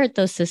we inherit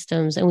those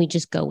systems and we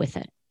just go with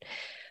it.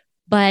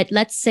 But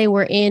let's say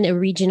we're in a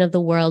region of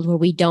the world where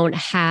we don't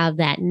have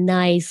that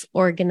nice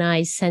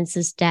organized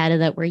census data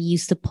that we're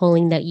used to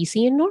pulling, that you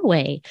see in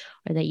Norway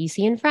or that you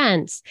see in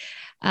France.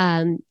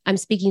 I'm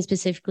speaking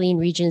specifically in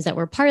regions that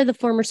were part of the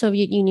former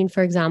Soviet Union,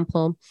 for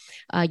example.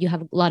 You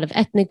have a lot of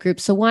ethnic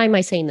groups. So why am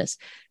I saying this?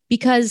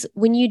 Because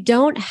when you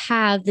don't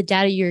have the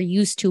data you're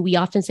used to, we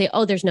often say,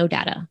 oh, there's no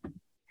data.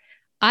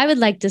 I would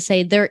like to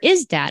say there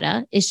is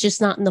data. It's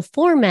just not in the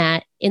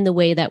format in the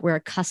way that we're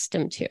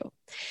accustomed to.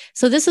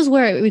 So this is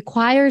where it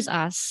requires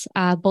us,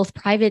 both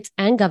private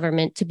and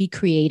government, to be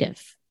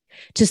creative,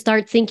 to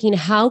start thinking,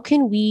 how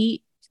can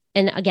we,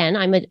 and again,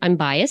 I'm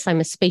biased, I'm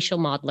a spatial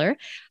modeler.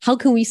 How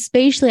can we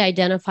spatially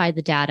identify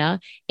the data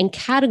and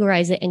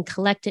categorize it and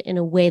collect it in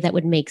a way that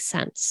would make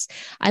sense?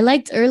 I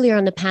liked earlier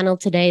on the panel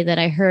today that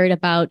I heard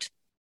about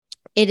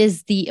it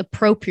is the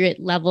appropriate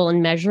level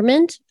and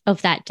measurement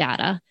of that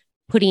data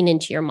putting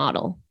into your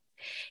model.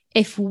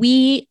 If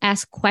we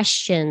ask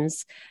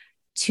questions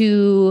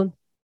to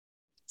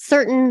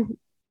certain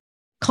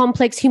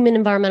complex human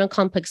environmental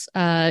complex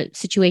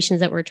situations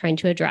that we're trying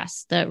to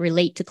address that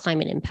relate to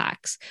climate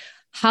impacts,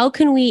 how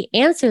can we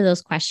answer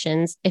those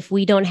questions if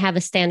we don't have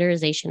a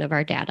standardization of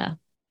our data?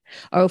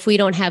 Or if we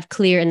don't have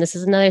clear, and this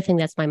is another thing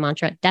that's my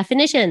mantra,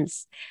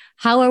 definitions.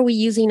 How are we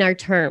using our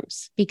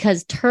terms?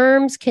 Because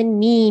terms can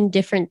mean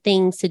different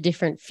things to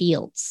different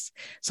fields.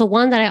 So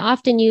one that I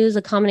often use,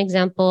 a common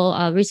example,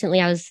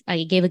 recently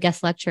I gave a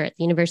guest lecture at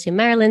the University of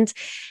Maryland,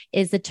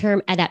 is the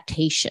term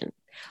adaptation.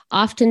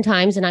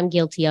 Oftentimes, and I'm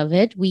guilty of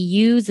it, we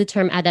use the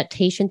term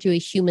adaptation through a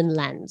human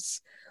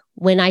lens.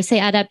 When I say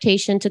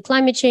adaptation to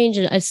climate change,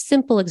 a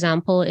simple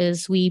example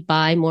is we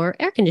buy more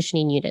air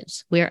conditioning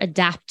units. We're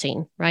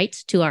adapting, right,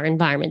 to our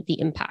environment, the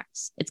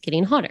impacts. It's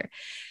getting hotter.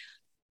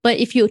 But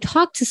if you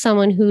talk to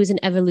someone who's an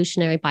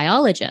evolutionary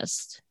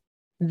biologist,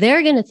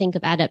 they're going to think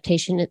of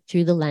adaptation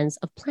through the lens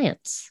of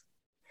plants.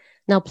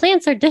 Now,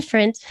 plants are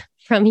different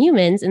from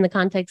humans in the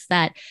context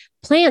that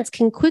plants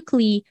can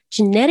quickly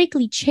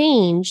genetically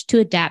change to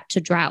adapt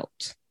to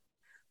drought.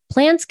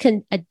 Plants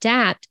can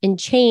adapt and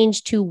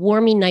change to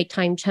warming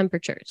nighttime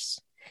temperatures.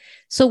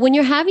 So when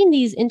you're having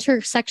these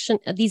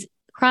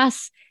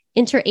cross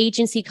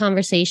interagency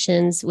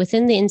conversations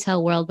within the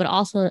Intel world, but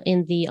also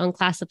in the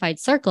unclassified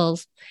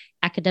circles,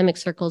 academic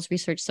circles,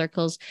 research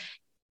circles,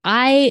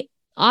 I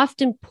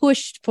often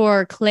pushed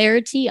for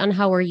clarity on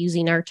how we're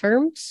using our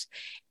terms.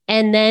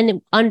 And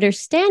then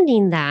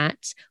understanding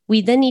that,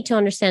 we then need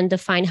to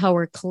define how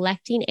we're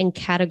collecting and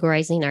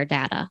categorizing our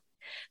data.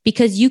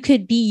 Because you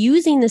could be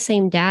using the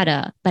same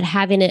data, but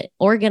having it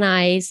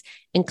organized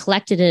and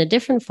collected in a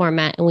different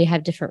format, and we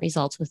have different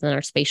results within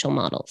our spatial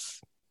models.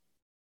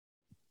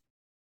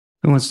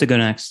 Who wants to go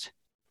next?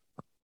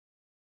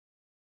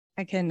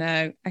 I can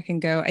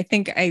go. I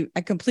think I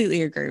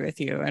completely agree with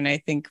you, and I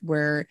think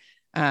where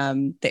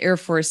the Air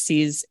Force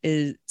sees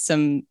is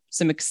some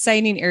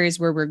exciting areas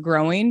where we're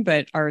growing,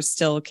 but our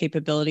still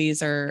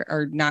capabilities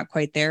are not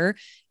quite there,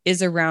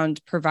 is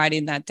around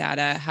providing that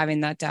data,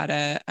 having that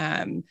data.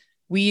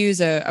 We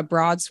use a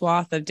broad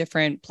swath of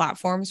different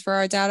platforms for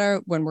our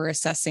data when we're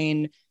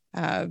assessing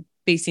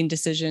basing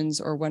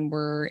decisions, or when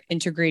we're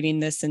integrating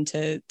this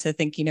into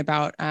thinking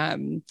about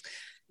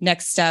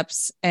next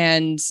steps.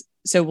 And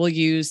so we'll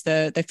use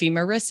the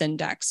FEMA Risk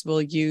Index.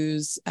 We'll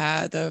use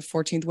the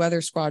 14th Weather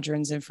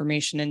Squadron's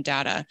information and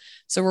data.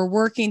 So we're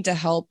working to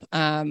help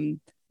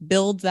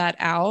build that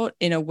out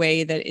in a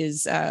way that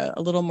is a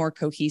little more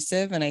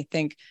cohesive. And I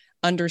think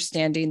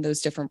understanding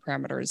those different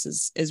parameters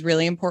is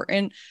really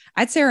important.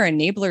 I'd say our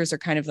enablers are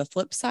kind of the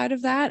flip side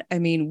of that. I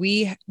mean,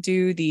 we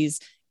do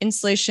these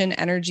installation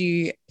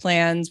energy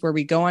plans where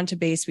we go onto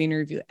base, we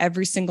interview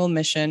every single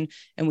mission,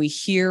 and we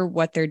hear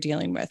what they're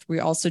dealing with. We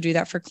also do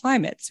that for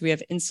climate. So we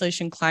have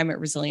installation climate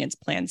resilience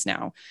plans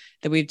now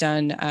that we've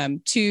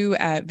done 2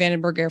 at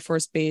Vandenberg Air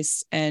Force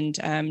Base and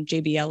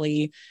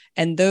JBLE.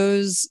 And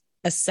those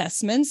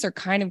assessments or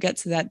kind of get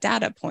to that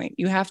data point.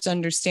 You have to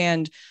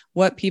understand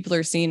what people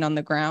are seeing on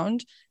the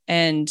ground,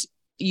 and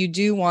you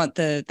do want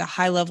the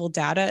high level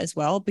data as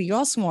well, but you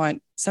also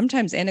want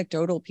sometimes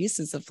anecdotal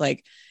pieces of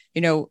like,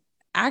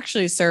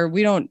 actually, sir,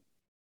 we're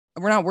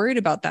not worried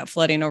about that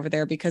flooding over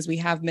there because we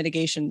have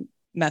mitigation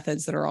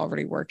methods that are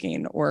already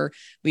working, or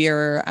we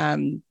are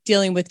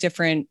dealing with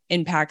different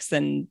impacts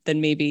than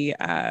maybe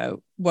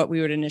what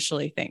we would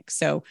initially think.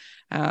 So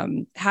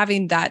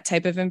having that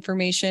type of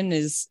information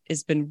has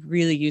been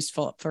really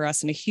useful for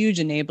us and a huge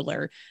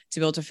enabler to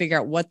be able to figure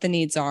out what the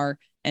needs are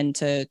and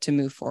to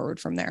move forward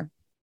from there.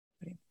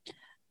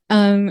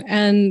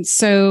 And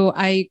so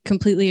I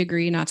completely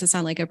agree, not to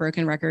sound like a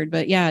broken record,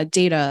 but yeah,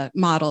 data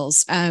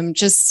models.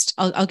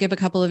 I'll give a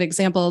couple of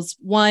examples.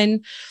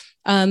 One,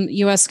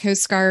 U.S.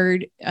 Coast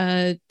Guard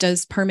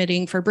does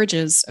permitting for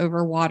bridges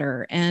over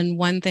water. And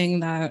one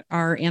thing that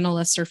our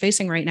analysts are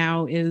facing right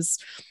now is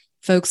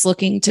folks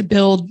looking to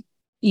build,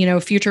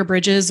 future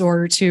bridges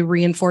or to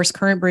reinforce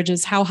current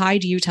bridges. How high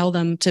do you tell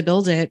them to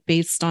build it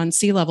based on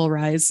sea level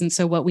rise? And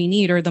so what we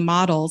need are the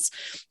models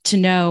to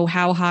know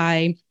how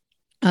high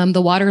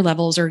the water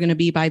levels are going to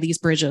be by these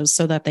bridges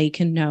so that they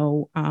can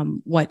know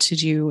what to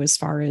do as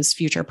far as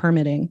future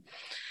permitting.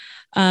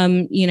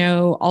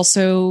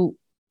 Also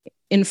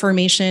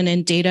information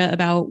and data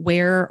about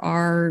where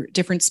are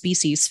different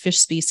species, fish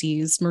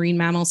species, marine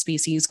mammal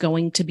species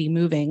going to be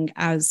moving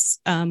as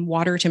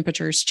water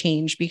temperatures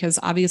change, because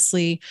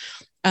obviously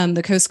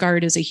the Coast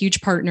Guard is a huge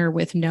partner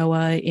with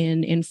NOAA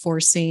in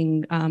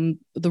enforcing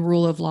the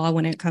rule of law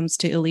when it comes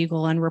to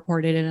illegal,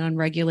 unreported, and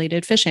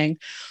unregulated fishing.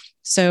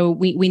 So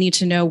we need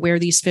to know where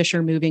these fish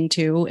are moving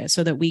to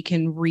so that we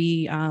can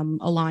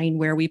realign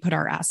where we put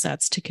our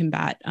assets to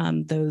combat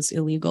those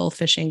illegal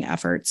fishing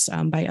efforts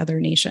by other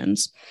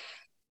nations.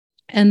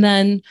 And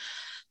then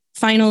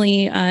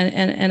finally,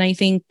 and I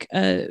think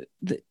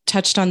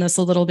touched on this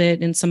a little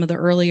bit in some of the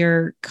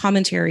earlier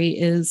commentary,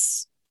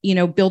 is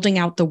building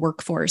out the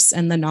workforce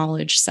and the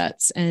knowledge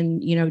sets.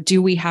 And,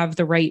 do we have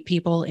the right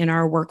people in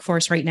our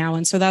workforce right now?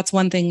 And so that's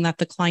one thing that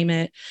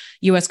the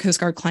U.S. Coast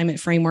Guard climate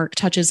framework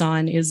touches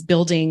on, is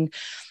building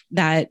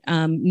that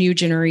new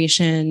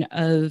generation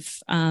of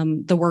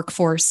the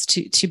workforce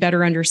to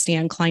better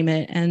understand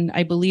climate. And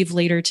I believe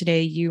later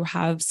today, you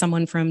have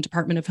someone from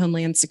Department of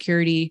Homeland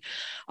Security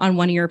on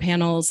one of your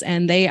panels,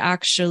 and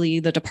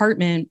the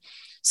department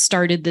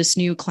started this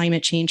new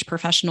climate change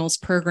professionals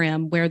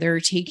program where they're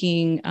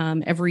taking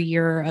every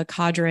year a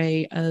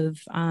cadre of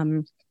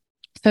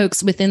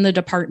folks within the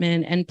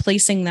department and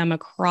placing them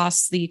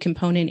across the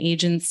component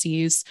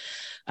agencies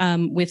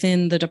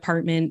within the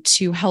department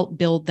to help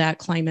build that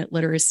climate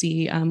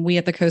literacy. We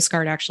at the Coast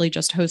Guard actually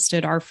just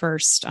hosted our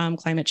first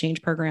climate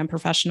change program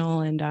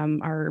professional, and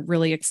are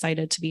really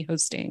excited to be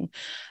hosting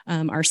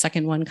our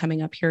second one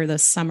coming up here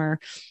this summer.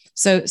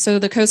 So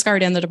the Coast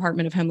Guard and the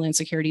Department of Homeland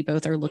Security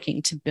both are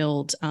looking to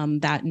build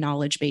that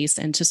knowledge base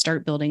and to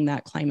start building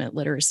that climate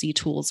literacy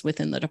tools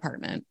within the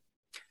department.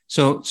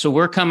 So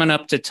we're coming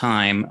up to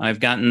time. I've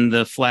gotten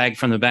the flag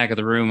from the back of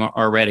the room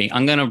already.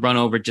 I'm going to run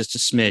over just a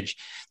smidge.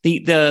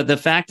 The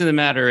fact of the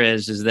matter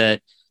is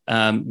that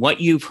what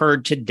you've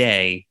heard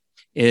today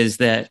is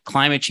that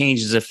climate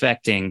change is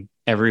affecting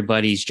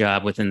everybody's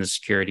job within the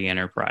security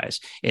enterprise.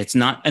 It's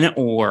not an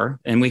or,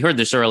 and we heard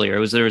this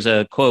earlier. There was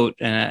a quote,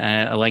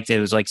 and I liked it. It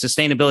was like,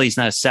 sustainability is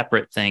not a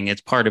separate thing. It's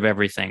part of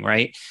everything,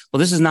 right? Well,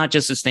 this is not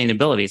just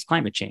sustainability. It's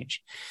climate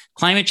change.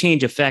 Climate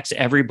change affects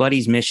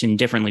everybody's mission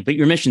differently, but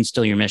your mission's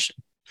still your mission.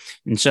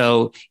 And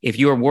so if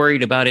you're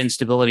worried about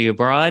instability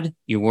abroad,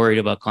 you're worried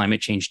about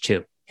climate change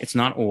too. It's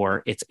not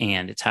or, it's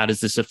and. It's how does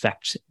this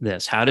affect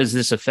this? How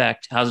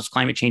does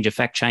climate change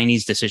affect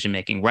Chinese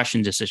decision-making,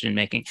 Russian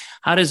decision-making?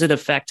 How does it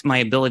affect my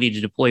ability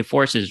to deploy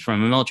forces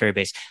from a military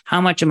base?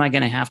 How much am I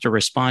going to have to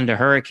respond to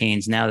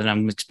hurricanes now that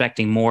I'm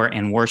expecting more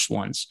and worse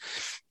ones?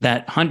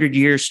 That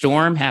 100-year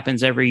storm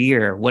happens every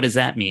year. What does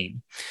that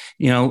mean?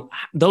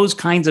 Those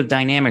kinds of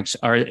dynamics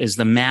is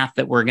the math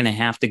that we're going to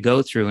have to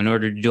go through in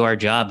order to do our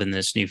job in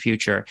this new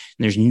future. And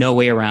there's no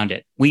way around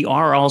it. We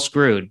are all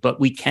screwed, but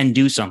we can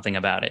do something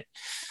about it.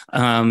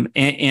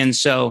 And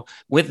so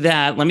with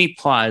that, let me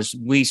pause.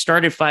 We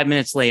started 5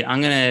 minutes late.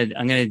 I'm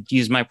gonna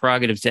use my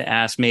prerogative to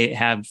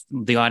have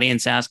the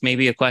audience ask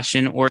maybe a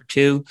question or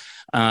two.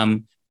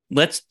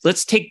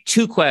 Let's take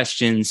two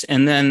questions,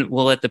 and then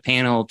we'll let the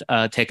panel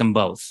take them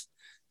both.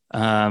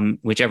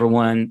 Whichever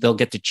one, they'll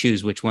get to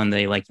choose which one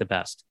they like the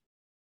best.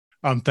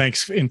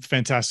 Thanks.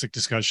 Fantastic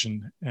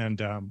discussion. And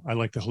I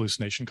like the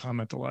hallucination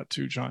comment a lot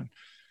too, John.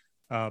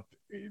 Out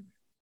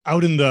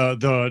in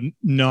the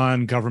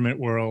non-government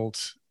world,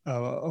 a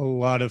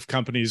lot of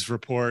companies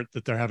report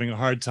that they're having a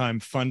hard time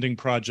funding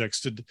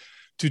projects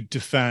to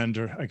defend,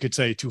 or I could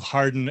say to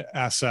harden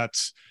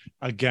assets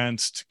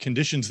against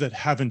conditions that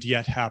haven't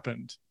yet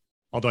happened.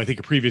 Although I think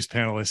a previous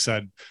panelist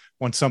said,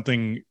 once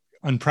something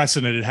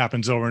unprecedented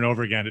happens over and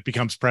over again, it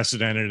becomes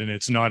precedented and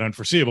it's not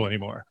unforeseeable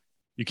anymore.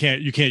 You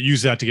can't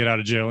use that to get out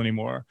of jail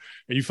anymore.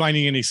 Are you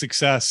finding any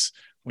success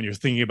when you're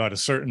thinking about a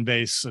certain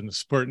base and a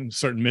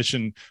certain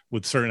mission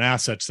with certain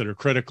assets that are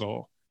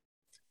critical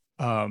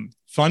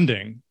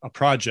funding a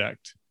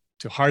project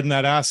to harden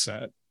that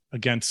asset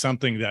against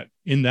something that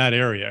in that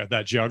area,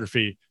 that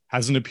geography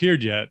hasn't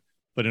appeared yet,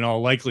 but in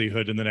all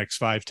likelihood in the next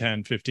 5,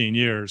 10, 15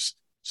 years,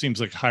 seems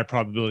like a high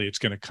probability it's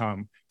going to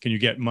come. Can you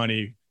get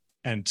money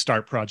and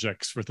start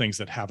projects for things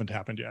that haven't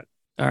happened yet?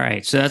 All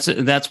right, so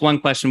that's one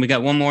question. We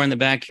got one more in the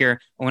back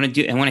here. I want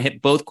to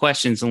hit both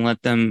questions and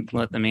let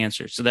them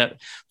answer. So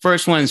that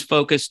first one is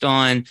focused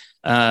on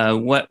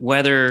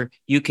whether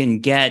you can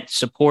get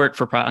support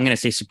for. I'm going to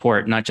say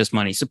support, not just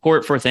money.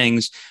 Support for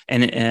things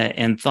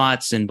and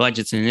thoughts and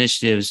budgets and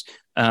initiatives,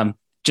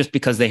 just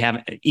because they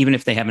haven't, even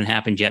if they haven't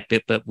happened yet,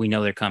 but we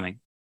know they're coming.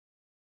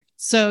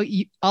 So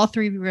all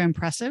three of you were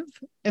impressive,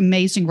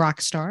 amazing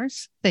rock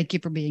stars. Thank you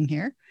for being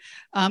here.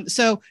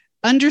 So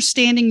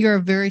understanding you're a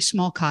very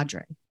small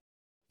cadre,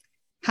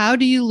 how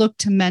do you look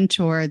to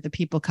mentor the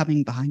people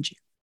coming behind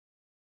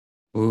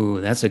you?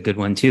 Ooh, that's a good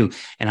one too.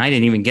 And I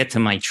didn't even get to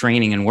my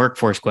training and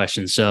workforce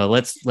questions. So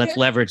let's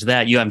leverage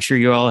that. I'm sure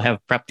you all have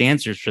prepped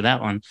answers for that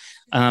one.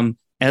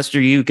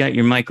 Esther, you got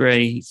your mic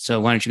ready.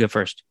 So why don't you go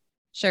first?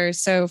 Sure.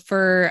 So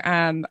for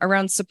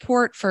around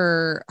support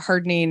for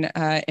hardening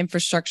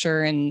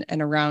infrastructure and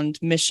around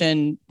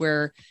mission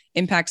where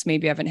impacts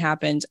maybe haven't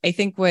happened, I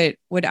think what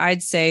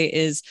I'd say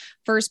is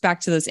first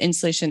back to those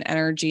insulation,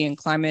 energy, and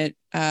climate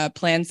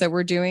plans that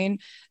we're doing.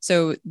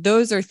 So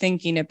those are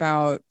thinking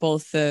about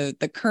both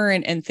the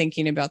current and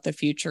thinking about the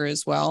future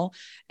as well.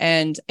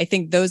 And I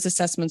think those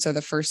assessments are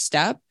the first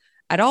step.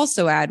 I'd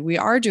also add we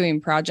are doing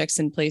projects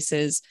in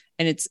places,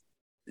 and it's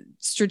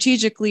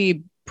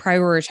strategically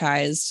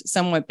prioritized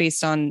somewhat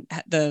based on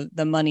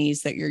the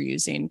monies that you're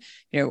using.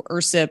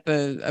 ERSIP,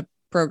 a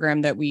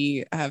program that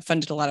we have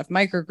funded a lot of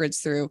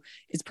microgrids through,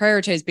 is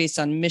prioritized based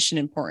on mission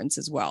importance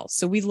as well.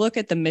 So we look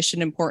at the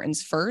mission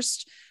importance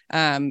first,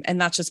 and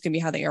that's just going to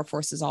be how the Air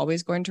Force is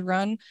always going to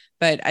run.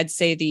 But I'd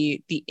say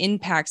the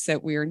impacts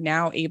that we are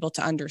now able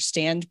to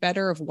understand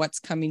better of what's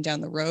coming down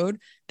the road,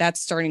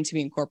 that's starting to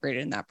be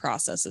incorporated in that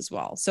process as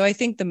well. So I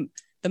think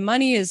the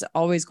money is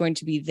always going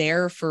to be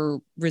there for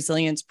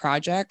resilience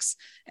projects,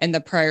 and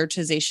the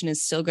prioritization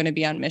is still going to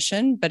be on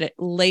mission, but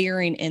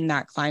layering in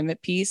that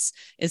climate piece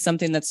is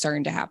something that's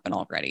starting to happen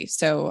already.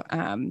 So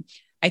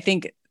I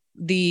think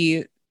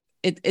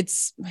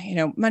it's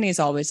money is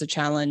always a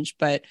challenge,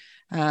 but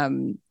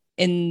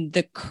in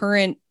the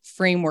current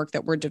framework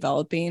that we're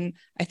developing,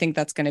 I think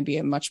that's going to be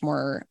a much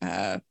more,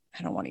 I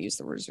don't want to use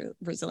the word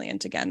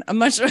resilient again, a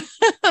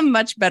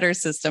much better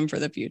system for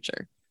the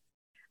future.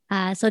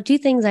 So two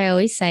things I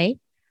always say.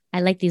 I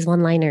like these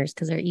one-liners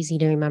because they're easy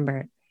to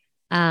remember.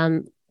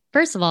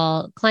 First of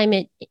all,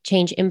 climate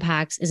change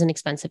impacts is an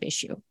expensive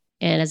issue.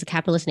 And as a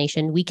capitalist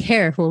nation, we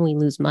care when we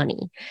lose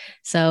money.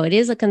 So it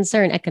is a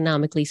concern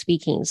economically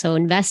speaking. So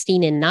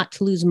investing in not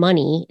to lose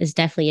money is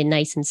definitely a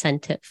nice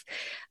incentive.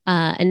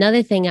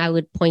 Another thing I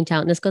would point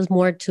out, and this goes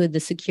more to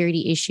the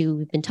security issue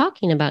we've been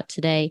talking about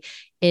today,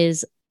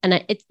 is,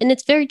 and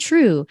it's very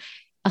true,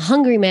 a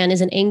hungry man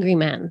is an angry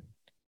man.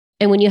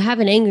 And when you have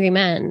an angry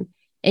man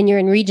and you're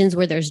in regions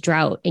where there's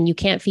drought and you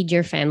can't feed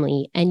your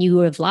family and you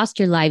have lost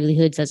your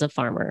livelihoods as a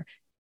farmer,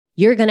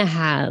 you're going to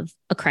have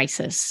a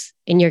crisis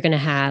and you're going to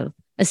have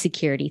a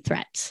security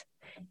threat.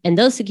 And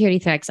those security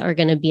threats are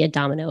going to be a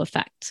domino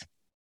effect.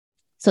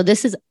 So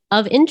this is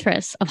of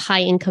interest of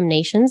high income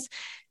nations,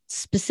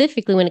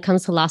 specifically when it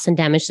comes to loss and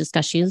damage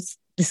discussions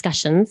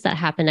that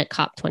happen at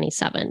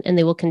COP27, and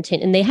they will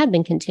continue, and they have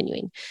been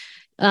continuing.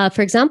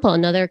 For example,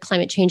 another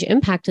climate change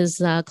impact is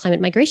climate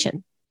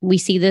migration. We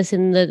see this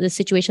in the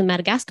situation in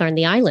Madagascar and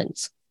the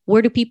islands.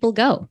 Where do people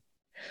go?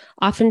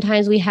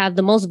 Oftentimes we have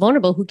the most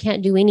vulnerable who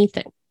can't do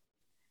anything.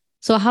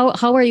 So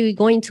how are you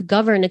going to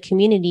govern a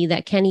community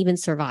that can't even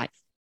survive?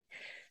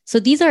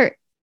 So these are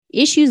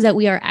issues that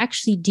we are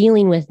actually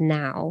dealing with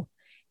now.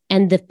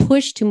 And the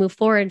push to move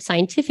forward,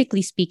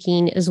 scientifically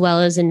speaking, as well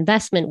as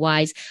investment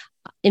wise,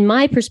 in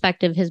my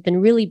perspective, has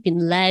been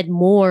led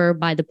more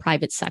by the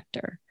private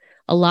sector.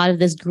 A lot of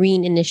this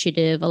green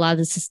initiative, a lot of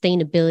the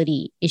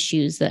sustainability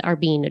issues that are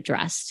being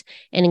addressed.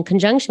 And in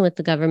conjunction with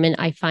the government,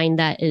 I find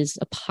that is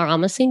a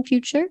promising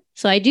future.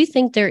 So I do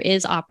think there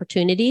is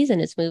opportunities and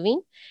it's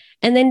moving.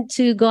 And then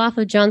to go off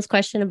of John's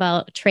question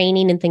about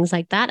training and things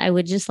like that, I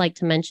would just like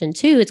to mention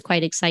too, it's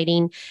quite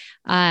exciting.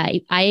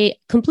 I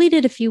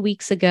completed a few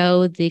weeks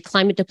ago the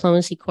climate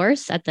diplomacy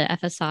course at the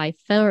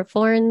FSI,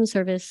 Foreign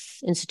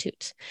Service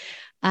Institute.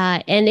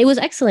 And it was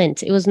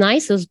excellent. It was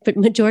nice. It was the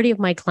majority of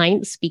my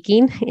clients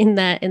speaking in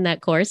that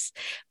course,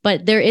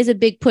 but there is a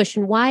big push.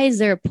 And why is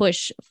there a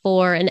push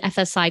for an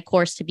FSI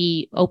course to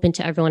be open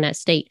to everyone at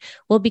state?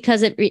 Well,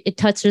 because it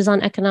touches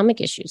on economic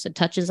issues. It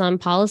touches on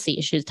policy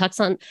issues, it touches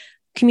on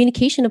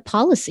communication of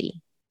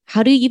policy.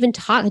 How do you even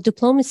talk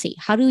diplomacy?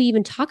 How do you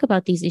even talk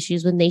about these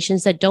issues with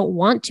nations that don't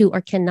want to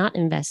or cannot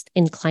invest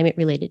in climate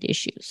related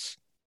issues?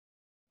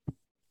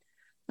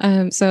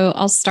 So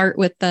I'll start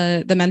with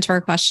the mentor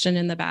question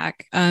in the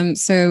back.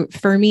 So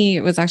for me,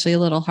 it was actually a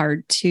little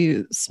hard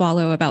to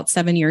swallow about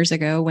 7 years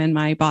ago when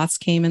my boss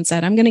came and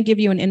said, I'm going to give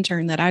you an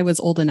intern, that I was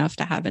old enough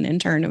to have an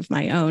intern of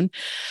my own.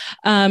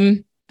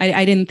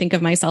 I didn't think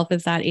of myself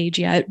as that age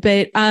yet,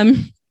 but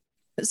I've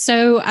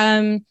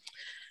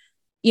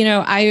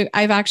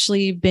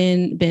actually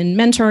been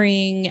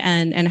mentoring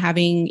and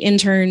having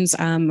interns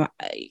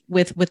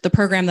with the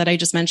program that I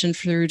just mentioned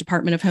through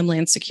Department of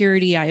Homeland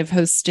Security. I have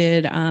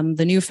hosted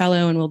the new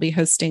fellow and will be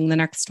hosting the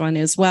next one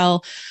as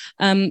well.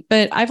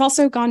 But I've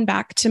also gone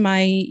back to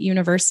my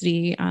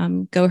university,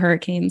 Go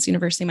Hurricanes,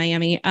 University of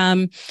Miami,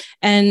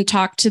 and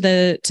talked to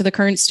the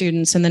current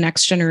students and the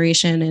next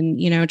generation,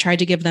 and tried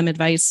to give them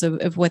advice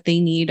of what they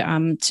need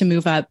to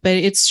move up. But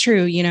it's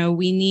true,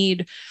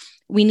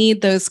 we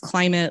need those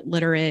climate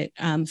literate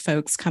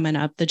folks coming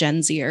up, the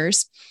Gen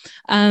Zers.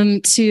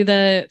 To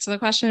the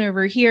question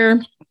over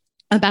here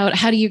about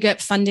how do you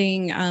get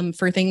funding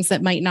for things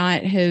that might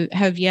not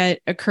have yet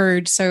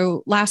occurred.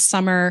 So last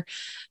summer,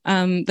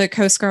 the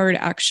Coast Guard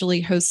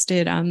actually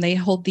hosted, they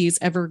hold these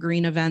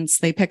evergreen events.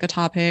 They pick a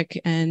topic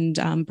and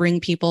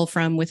bring people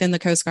from within the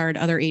Coast Guard,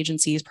 other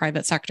agencies,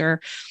 private sector,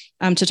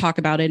 to talk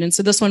about it. And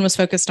so this one was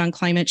focused on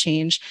climate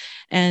change,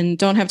 and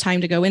don't have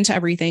time to go into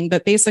everything,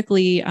 but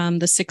basically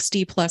the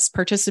 60 plus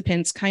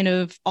participants kind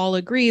of all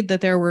agreed that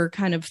there were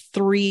kind of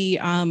three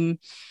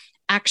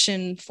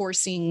action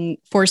forcing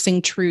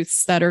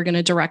truths that are going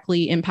to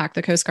directly impact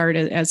the Coast Guard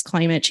as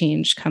climate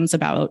change comes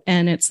about.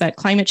 And it's that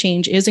climate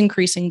change is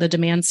increasing the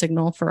demand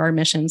signal for our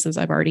missions, as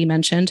I've already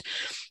mentioned.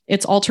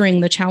 It's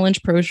altering the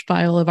challenge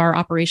profile of our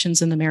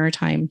operations in the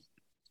maritime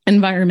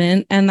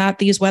environment, and that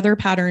these weather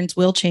patterns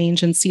will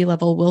change and sea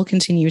level will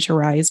continue to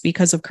rise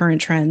because of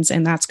current trends.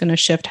 And that's going to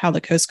shift how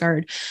the Coast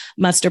Guard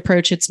must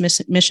approach its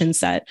mission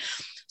set.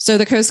 So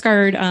the Coast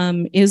Guard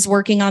is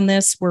working on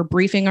this. We're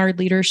briefing our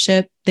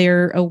leadership.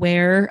 They're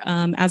aware.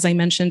 As I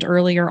mentioned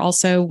earlier,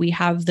 also, we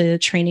have the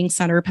training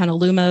center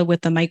Petaluma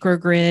with the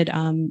microgrid.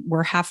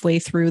 We're halfway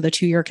through the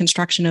 2-year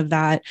construction of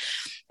that.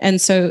 And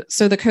so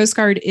the Coast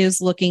Guard is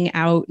looking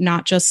out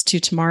not just to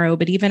tomorrow,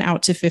 but even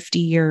out to 50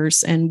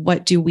 years. And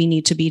what do we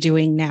need to be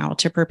doing now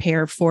to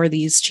prepare for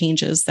these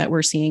changes that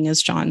we're seeing,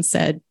 as John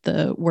said,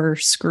 the we're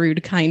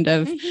screwed kind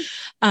of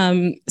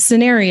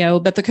scenario.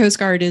 But the Coast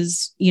Guard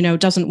is,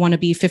 doesn't want to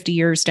be 50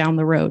 years down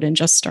the road and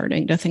just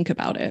starting to think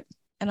about it.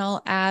 And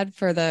I'll add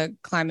for the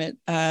climate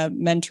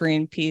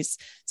mentoring piece.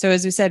 So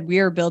as we said, we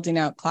are building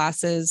out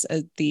classes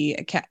at the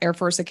Air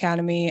Force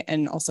Academy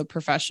and also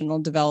professional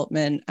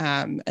development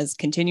as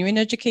continuing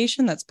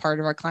education. That's part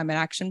of our climate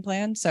action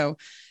plan. So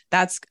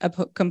that's a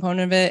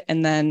component of it.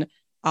 And then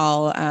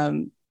I'll,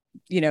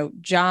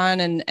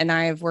 John and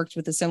I have worked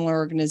with a similar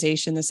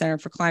organization, the Center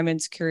for Climate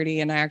and Security,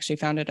 and I actually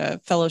founded a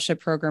fellowship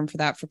program for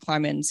that for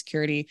climate and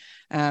security.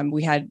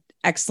 We had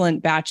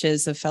excellent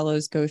batches of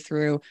fellows go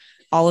through.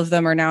 All of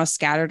them are now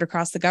scattered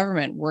across the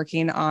government,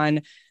 working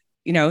on,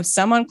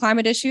 some on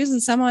climate issues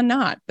and some on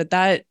not. But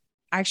that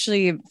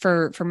actually,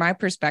 from my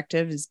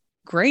perspective, is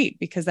great,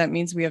 because that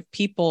means we have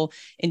people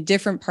in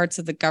different parts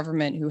of the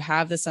government who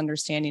have this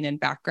understanding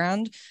and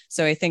background.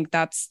 So I think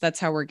that's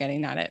how we're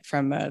getting at it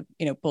from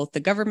both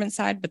the government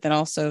side, but then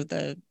also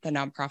the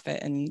nonprofit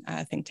and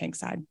think tank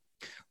side.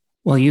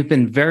 Well, you've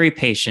been very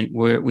patient.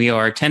 We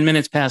are 10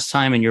 minutes past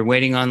time and you're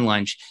waiting on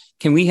lunch.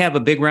 Can we have a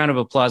big round of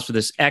applause for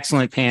this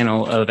excellent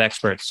panel of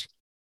experts?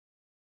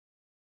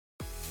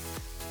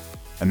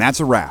 And that's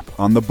a wrap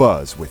on The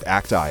Buzz with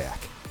ACT-IAC.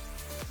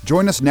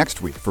 Join us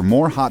next week for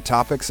more hot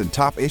topics and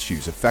top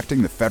issues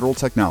affecting the federal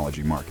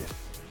technology market.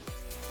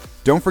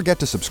 Don't forget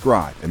to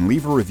subscribe and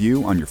leave a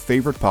review on your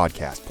favorite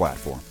podcast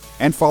platform,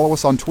 and follow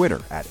us on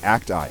Twitter at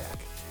ACT-IAC.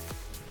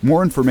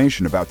 More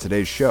information about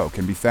today's show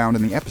can be found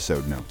in the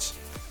episode notes.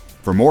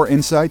 For more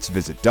insights,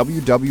 visit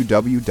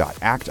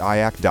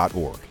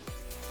www.actiac.org.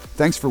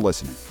 Thanks for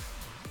listening.